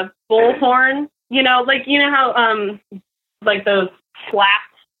like a bullhorn, how like those flat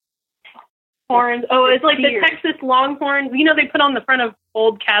horns. Oh, it's like the Texas Longhorns. They put on the front of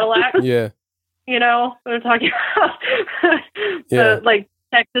old Cadillacs. Yeah. What I'm talking about. Yeah. Like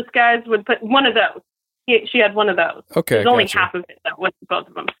Texas guys would put one of those. She had one of those. Okay, There's only gotcha. half of it that was both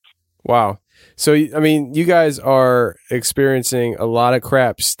of them. Wow. So, I mean, you guys are experiencing a lot of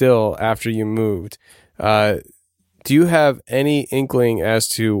crap still after you moved. Do you have any inkling as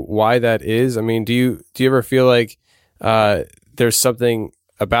to why that is? I mean, do you ever feel like there's something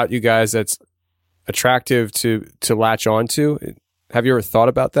about you guys that's attractive to latch onto? Have you ever thought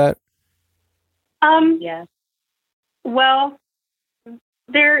about that? Yeah. Well,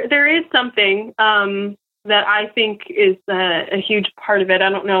 there is something that I think is a huge part of it. I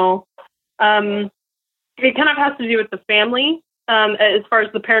don't know. It kind of has to do with the family. As far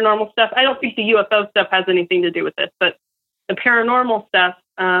as the paranormal stuff, I don't think the UFO stuff has anything to do with this, but the paranormal stuff,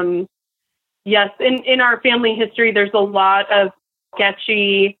 yes. In our family history, there's a lot of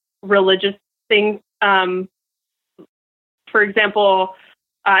sketchy religious things. For example,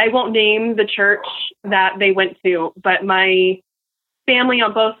 I won't name the church that they went to, but my family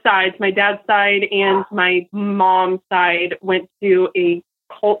on both sides, my dad's side and my mom's side, went to a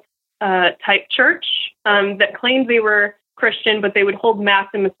cult type church that claimed they were Christian, but they would hold mass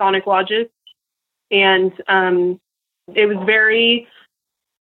in Masonic lodges. And it was very,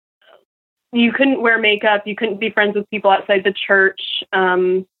 you couldn't wear makeup, you couldn't be friends with people outside the church.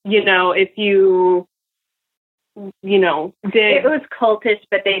 If you did. It was cultish,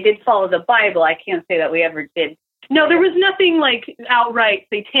 but they did follow the Bible. I can't say that we ever did. No, there was nothing like outright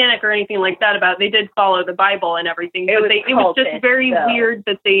satanic or anything like that about it. They did follow the Bible and everything. It was just very weird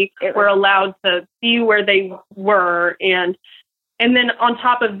that they were allowed to be where they were. And then on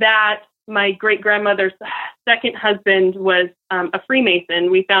top of that, my great-grandmother's second husband was a Freemason.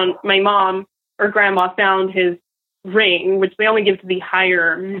 My mom or grandma found his ring, which they only give to the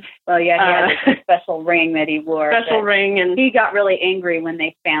higher. Well, yeah, he had a special ring that he wore. Special ring, and he got really angry when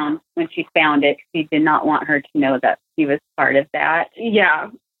she found it. He did not want her to know that he was part of that.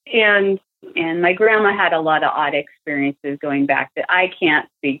 Yeah, and my grandma had a lot of odd experiences going back that I can't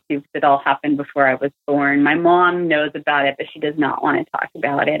speak to because it all happened before I was born. My mom knows about it, but she does not want to talk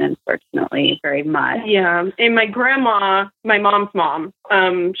about it, unfortunately, very much. Yeah, and my grandma, my mom's mom,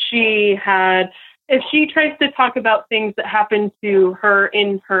 she had. If she tries to talk about things that happened to her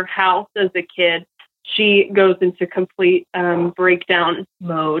in her house as a kid, she goes into complete breakdown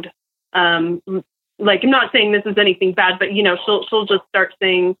mode. I'm not saying this is anything bad, but she'll just start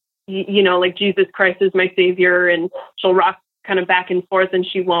saying, like Jesus Christ is my savior, and she'll rock kind of back and forth, and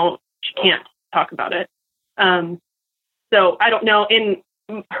she can't talk about it. So I don't know. And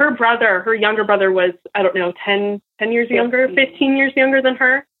her younger brother was, I don't know, 10 years younger, 15 years younger than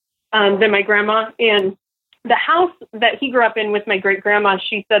her. Than my grandma. And the house that he grew up in with my great grandma,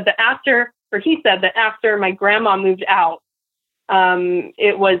 he said that after my grandma moved out,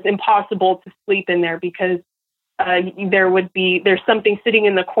 it was impossible to sleep in there because there's something sitting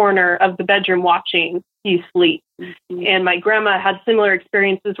in the corner of the bedroom watching you sleep. Mm-hmm. And my grandma had similar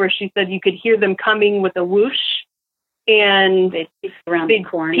experiences where she said you could hear them coming with a whoosh, and they'd peek around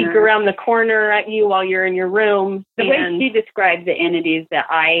the corner at you while you're in your room. The way she described the entities that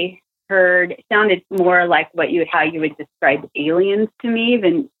I heard sounded more like how you would describe aliens to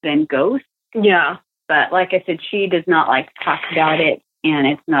me than ghosts. Yeah. But like I said, she does not like to talk about it, and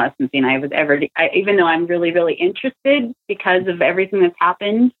it's not something I was ever, even though I'm really, really interested because of everything that's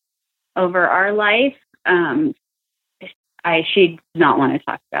happened over our life, she does not want to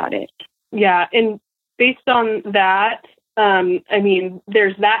talk about it. Yeah, and based on that,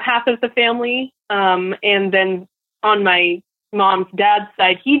 there's that half of the family. And then on my mom's dad's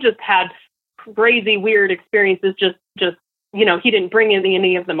side, he just had crazy, weird experiences. Just he didn't bring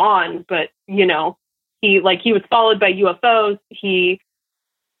any of them on, but, he was followed by UFOs. He,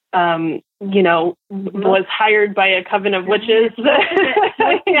 was hired by a coven of witches.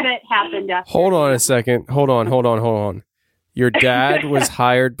 That happened after. Hold on a second. Hold on. Your dad was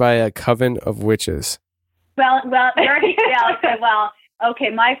hired by a coven of witches. Okay.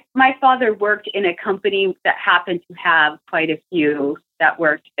 My father worked in a company that happened to have quite a few that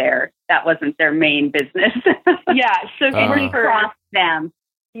worked there. That wasn't their main business. Yeah. So he crossed them.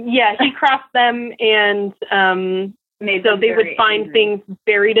 Yeah, he crossed them, and so they would find things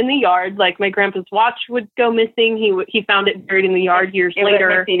buried in the yard. Like my grandpa's watch would go missing. He found it buried in the yard years later.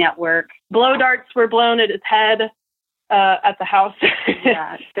 It was missing at work. Blow darts were blown at his head. At the house.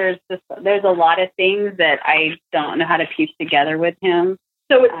 Yeah, there's a lot of things that I don't know how to piece together with him.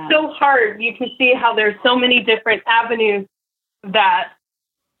 So it's so hard. You can see how there's so many different avenues that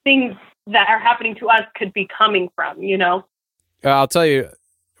things that are happening to us could be coming from, I'll tell you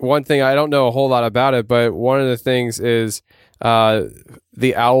one thing. I don't know a whole lot about it, but one of the things is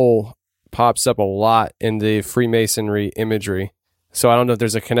the owl pops up a lot in the Freemasonry imagery. So I don't know if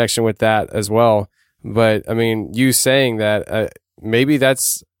there's a connection with that as well. But I mean, you saying that, maybe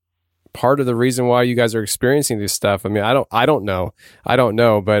that's part of the reason why you guys are experiencing this stuff. I mean, I don't know,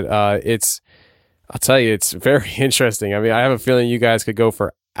 but I'll tell you, it's very interesting. I mean, I have a feeling you guys could go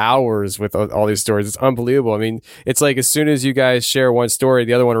for hours with all these stories. It's unbelievable. I mean, it's like as soon as you guys share one story,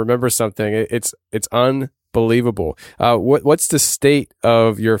 the other one remembers something. It's unbelievable. What's the state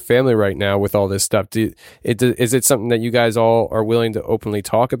of your family right now with all this stuff? Is it something that you guys all are willing to openly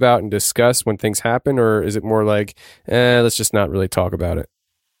talk about and discuss when things happen, or is it more like, let's just not really talk about it?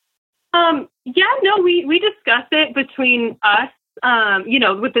 Yeah, no, we discuss it between us,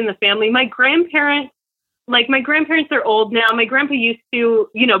 within the family. My grandparents are old now. My grandpa used to,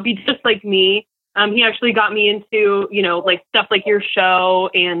 be just like me. He actually got me into, like stuff like your show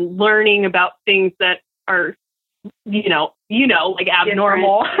and learning about things that are, like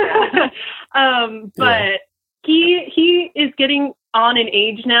abnormal. But he is getting on in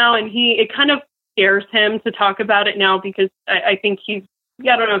age now, and it kind of scares him to talk about it now, because I think I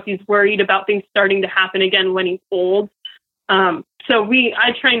don't know if he's worried about things starting to happen again when he's old. So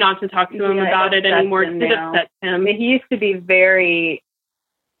I try not to talk to him about it anymore. It upsets him. He used to be very...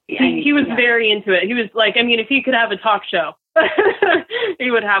 He was very into it. He was like, I mean, if he could have a talk show,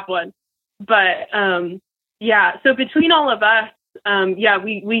 he would have one. But, so between all of us,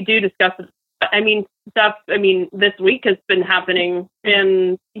 we do discuss it. This week has been happening.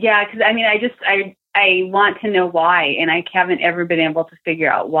 And because I want to know why, and I haven't ever been able to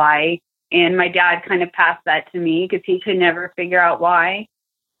figure out why. And my dad kind of passed that to me because he could never figure out why.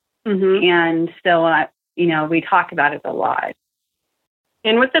 Mm-hmm. And so, we talk about it a lot.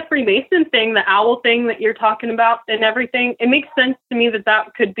 And with the Freemason thing, the owl thing that you're talking about and everything, it makes sense to me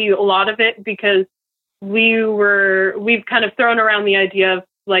that could be a lot of it, because we've kind of thrown around the idea of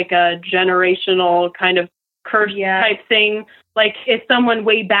like a generational kind of curse type thing. Like if someone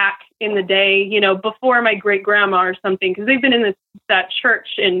way back in the day, before my great grandma or something, because they've been in that church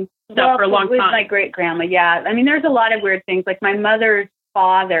and stuff for a long time. My great grandma, I mean, there's a lot of weird things. Like my mother's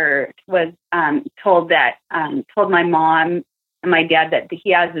father was told my mom and my dad that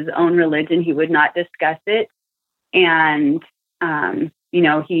he has his own religion. He would not discuss it, and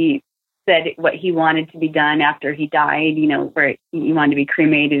he said what he wanted to be done after he died. Where he wanted to be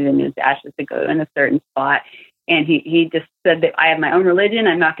cremated and his ashes to go in a certain spot. And he just said that I have my own religion.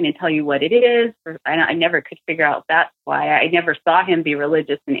 I'm not going to tell you what it is. I never could figure out that's why. I never saw him be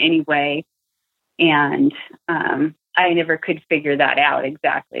religious in any way. And I never could figure that out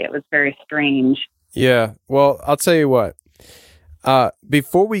exactly. It was very strange. Yeah. Well, I'll tell you what.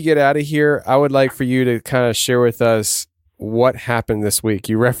 Before we get out of here, I would like for you to kind of share with us what happened this week.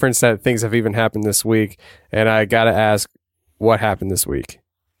 You referenced that things have even happened this week. And I got to ask, what happened this week?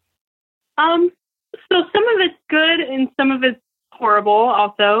 So some of it's good and some of it's horrible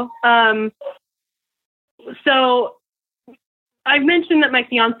also. So I've mentioned that my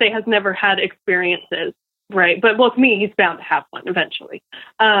fiance has never had experiences, right? But to me, he's bound to have one eventually.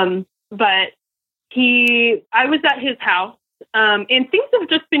 But I was at his house, and things have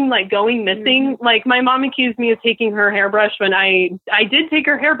just been like going missing. Mm-hmm. Like my mom accused me of taking her hairbrush when I did take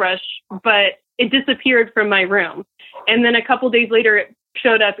her hairbrush, but it disappeared from my room. And then a couple days later, it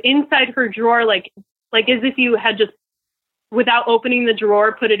showed up inside her drawer, like as if you had just, without opening the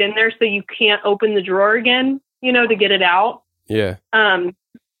drawer, put it in there so you can't open the drawer again, to get it out. Yeah.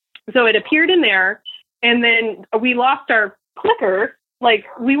 So it appeared in there, and then we lost our clicker. Like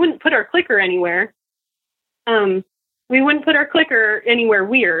we wouldn't put our clicker anywhere. We wouldn't put our clicker anywhere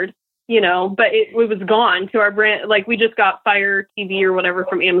weird, but it was gone to our brand. Like we just got Fire TV or whatever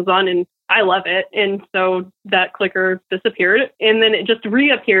from Amazon, and I love it. And so that clicker disappeared, and then it just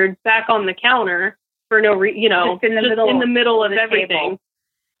reappeared back on the counter for no reason, just in the middle of everything. Table.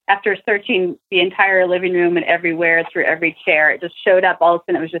 After searching the entire living room and everywhere through every chair, it just showed up. All of a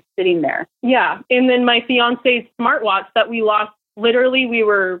sudden, it was just sitting there. Yeah. And then my fiance's smartwatch that we lost, literally, we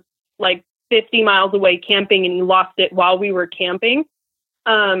were like 50 miles away camping and lost it while we were camping,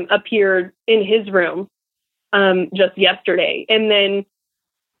 appeared in his room just yesterday. And then,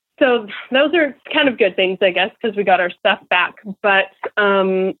 so those are kind of good things, I guess, because we got our stuff back. But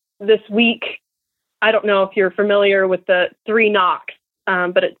this week, I don't know if you're familiar with the 3 knocks,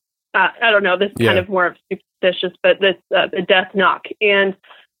 but it's, I don't know, this is kind of more of superstitious, but this, the death knock. And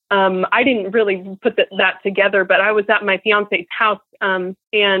I didn't really put that together, but I was at my fiance's house,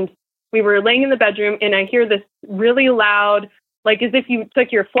 and we were laying in the bedroom, and I hear this really loud, like as if you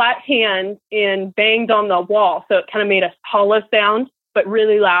took your flat hand and banged on the wall. So it kind of made a hollow sound, but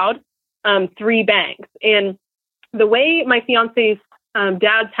really loud, 3 bangs. And the way my fiance's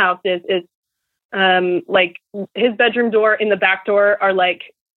dad's house is like his bedroom door and the back door are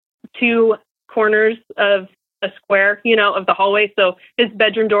like 2 corners of a square, of the hallway. So his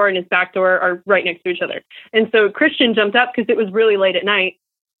bedroom door and his back door are right next to each other. And so Christian jumped up because it was really late at night.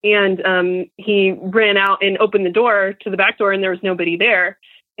 And he ran out and opened the door to the back door, and there was nobody there.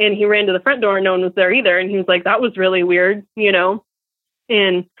 And he ran to the front door and no one was there either. And he was like, that was really weird,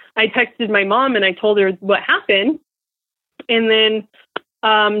 And I texted my mom and I told her what happened. And then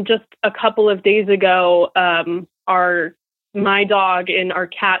just a couple of days ago, my dog and our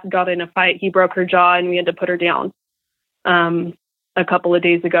cat got in a fight. He broke her jaw and we had to put her down a couple of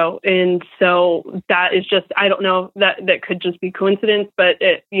days ago. And so that is just, I don't know, that could just be coincidence, but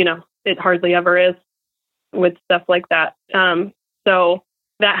it hardly ever is with stuff like that. So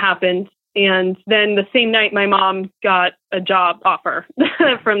that happened. And then the same night, my mom got a job offer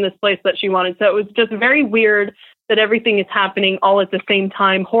from this place that she wanted. So it was just very weird that everything is happening all at the same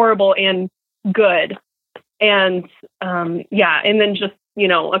time, horrible and good. And and then just,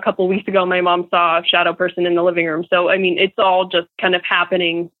 a couple of weeks ago, my mom saw a shadow person in the living room. So, I mean, it's all just kind of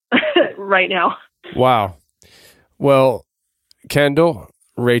happening right now. Wow. Well, Kendall,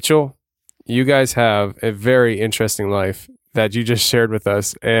 Rachel, you guys have a very interesting life that you just shared with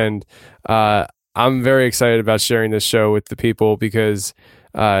us. And I'm very excited about sharing this show with the people because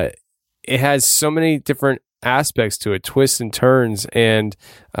it has so many different aspects to it, twists and turns, and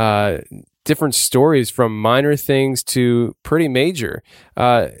different stories from minor things to pretty major.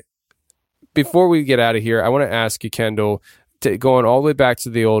 Before we get out of here, I want to ask you, Kendall, going all the way back to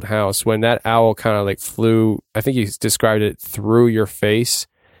the old house, when that owl kind of like flew, I think you described it, through your face.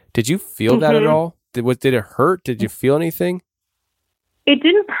 Did you feel that at all? Did it hurt? Did you feel anything? It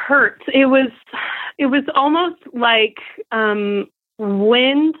didn't hurt. It was almost like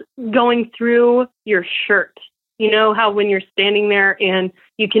wind going through your shirt. You know how when you're standing there and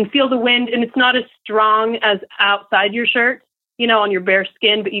you can feel the wind and it's not as strong as outside your shirt, on your bare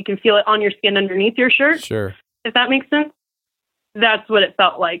skin, but you can feel it on your skin underneath your shirt. Sure. If that makes sense. That's what it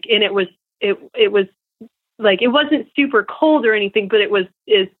felt like. And it was like, it wasn't super cold or anything, but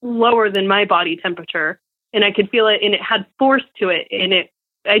is lower than my body temperature. And I could feel it, and it had force to it. And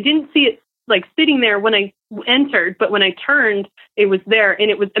I didn't see it like sitting there when I entered, but when I turned, it was there,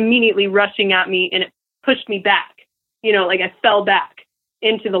 and it was immediately rushing at me, and it pushed me back. Like I fell back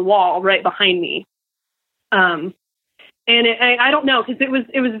into the wall right behind me. And I don't know, because it was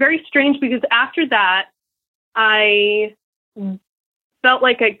very strange, because after that, I felt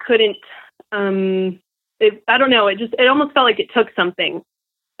like I couldn't. I don't know. It almost felt like it took something.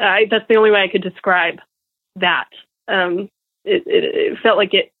 That's the only way I could describe that. It felt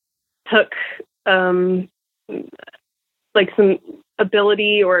like it took like some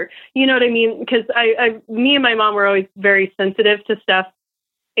ability, or you know what I mean? Because me and my mom were always very sensitive to stuff,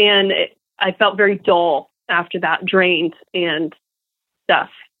 and I felt very dull after that, drained and stuff.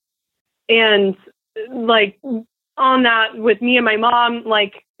 And like on that with me and my mom,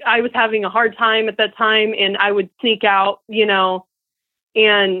 like I was having a hard time at that time, and I would sneak out, and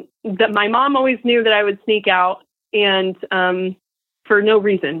that my mom always knew that I would sneak out, and for no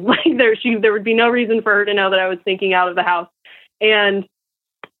reason. Like there would be no reason for her to know that I was sneaking out of the house. And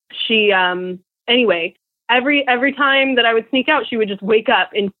she, anyway, every time that I would sneak out, she would just wake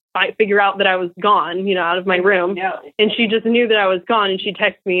up and figure out that I was gone, out of my room. Yeah. And she just knew that I was gone, and she'd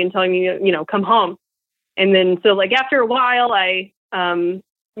text me and telling me, come home. And then, so like after a while, I learned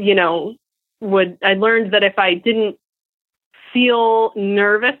that if I didn't feel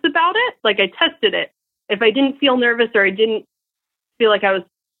nervous about it, like I tested it, if I didn't feel nervous, or I didn't feel like I was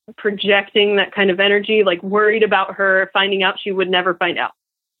projecting that kind of energy, like worried about her finding out, she would never find out.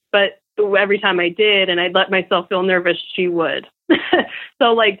 But every time I did, and I'd let myself feel nervous, she would.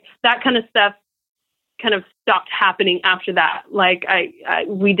 So like that kind of stuff kind of stopped happening after that. Like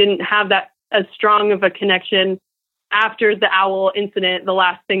we didn't have that as strong of a connection after the owl incident, the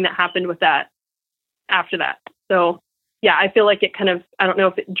last thing that happened with that after that. So yeah, I feel like it kind of, I don't know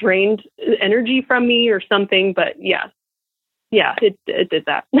if it drained energy from me or something, but yeah, it did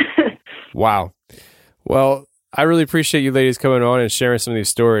that. Wow. Well, I really appreciate you ladies coming on and sharing some of these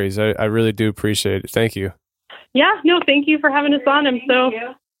stories. I really do appreciate it. Thank you. Yeah, no, thank you for having us on.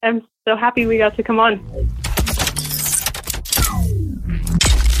 I'm so happy we got to come on.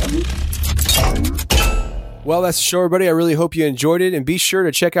 Well, that's the show, everybody. I really hope you enjoyed it, and be sure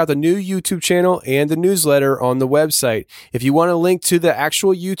to check out the new YouTube channel and the newsletter on the website. If you want a link to the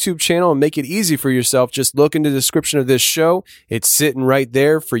actual YouTube channel and make it easy for yourself, just look in the description of this show. It's sitting right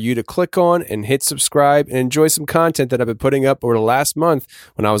there for you to click on and hit subscribe and enjoy some content that I've been putting up over the last month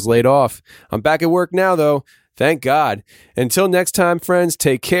when I was laid off. I'm back at work now, though. Thank God. Until next time, friends,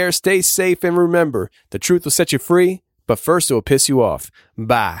 take care, stay safe, and remember, the truth will set you free, but first it will piss you off.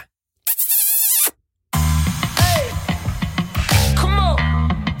 Bye.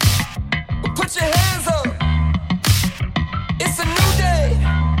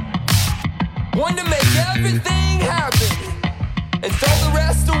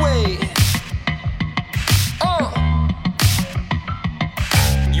 passed away.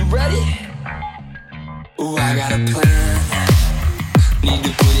 You ready? Ooh, I got a plan. Need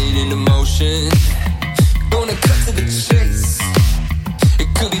to put it into motion. Gonna cut to the chase. It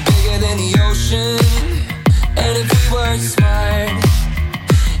could be bigger than the ocean. And if we were smart,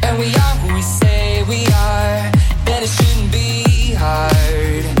 and we are who we say we are, then it shouldn't be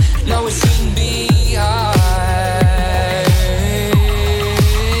hard. No, it shouldn't be hard.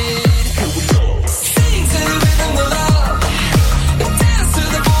 Sing to the rhythm of love, dance to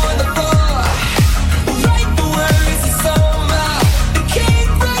the boy on the floor. Write the words of summer, the king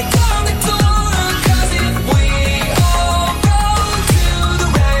break down the door. 'Cause if we all go to the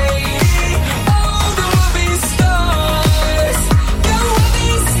rain, oh, there will be stars. There will be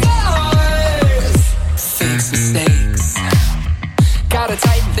stars. Fix mistakes, gotta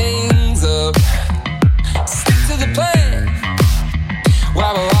tighten things up. Stick to the plan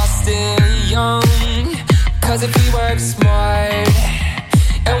while we're all still young. 'Cause if we work smart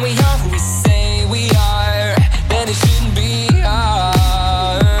and we are who we say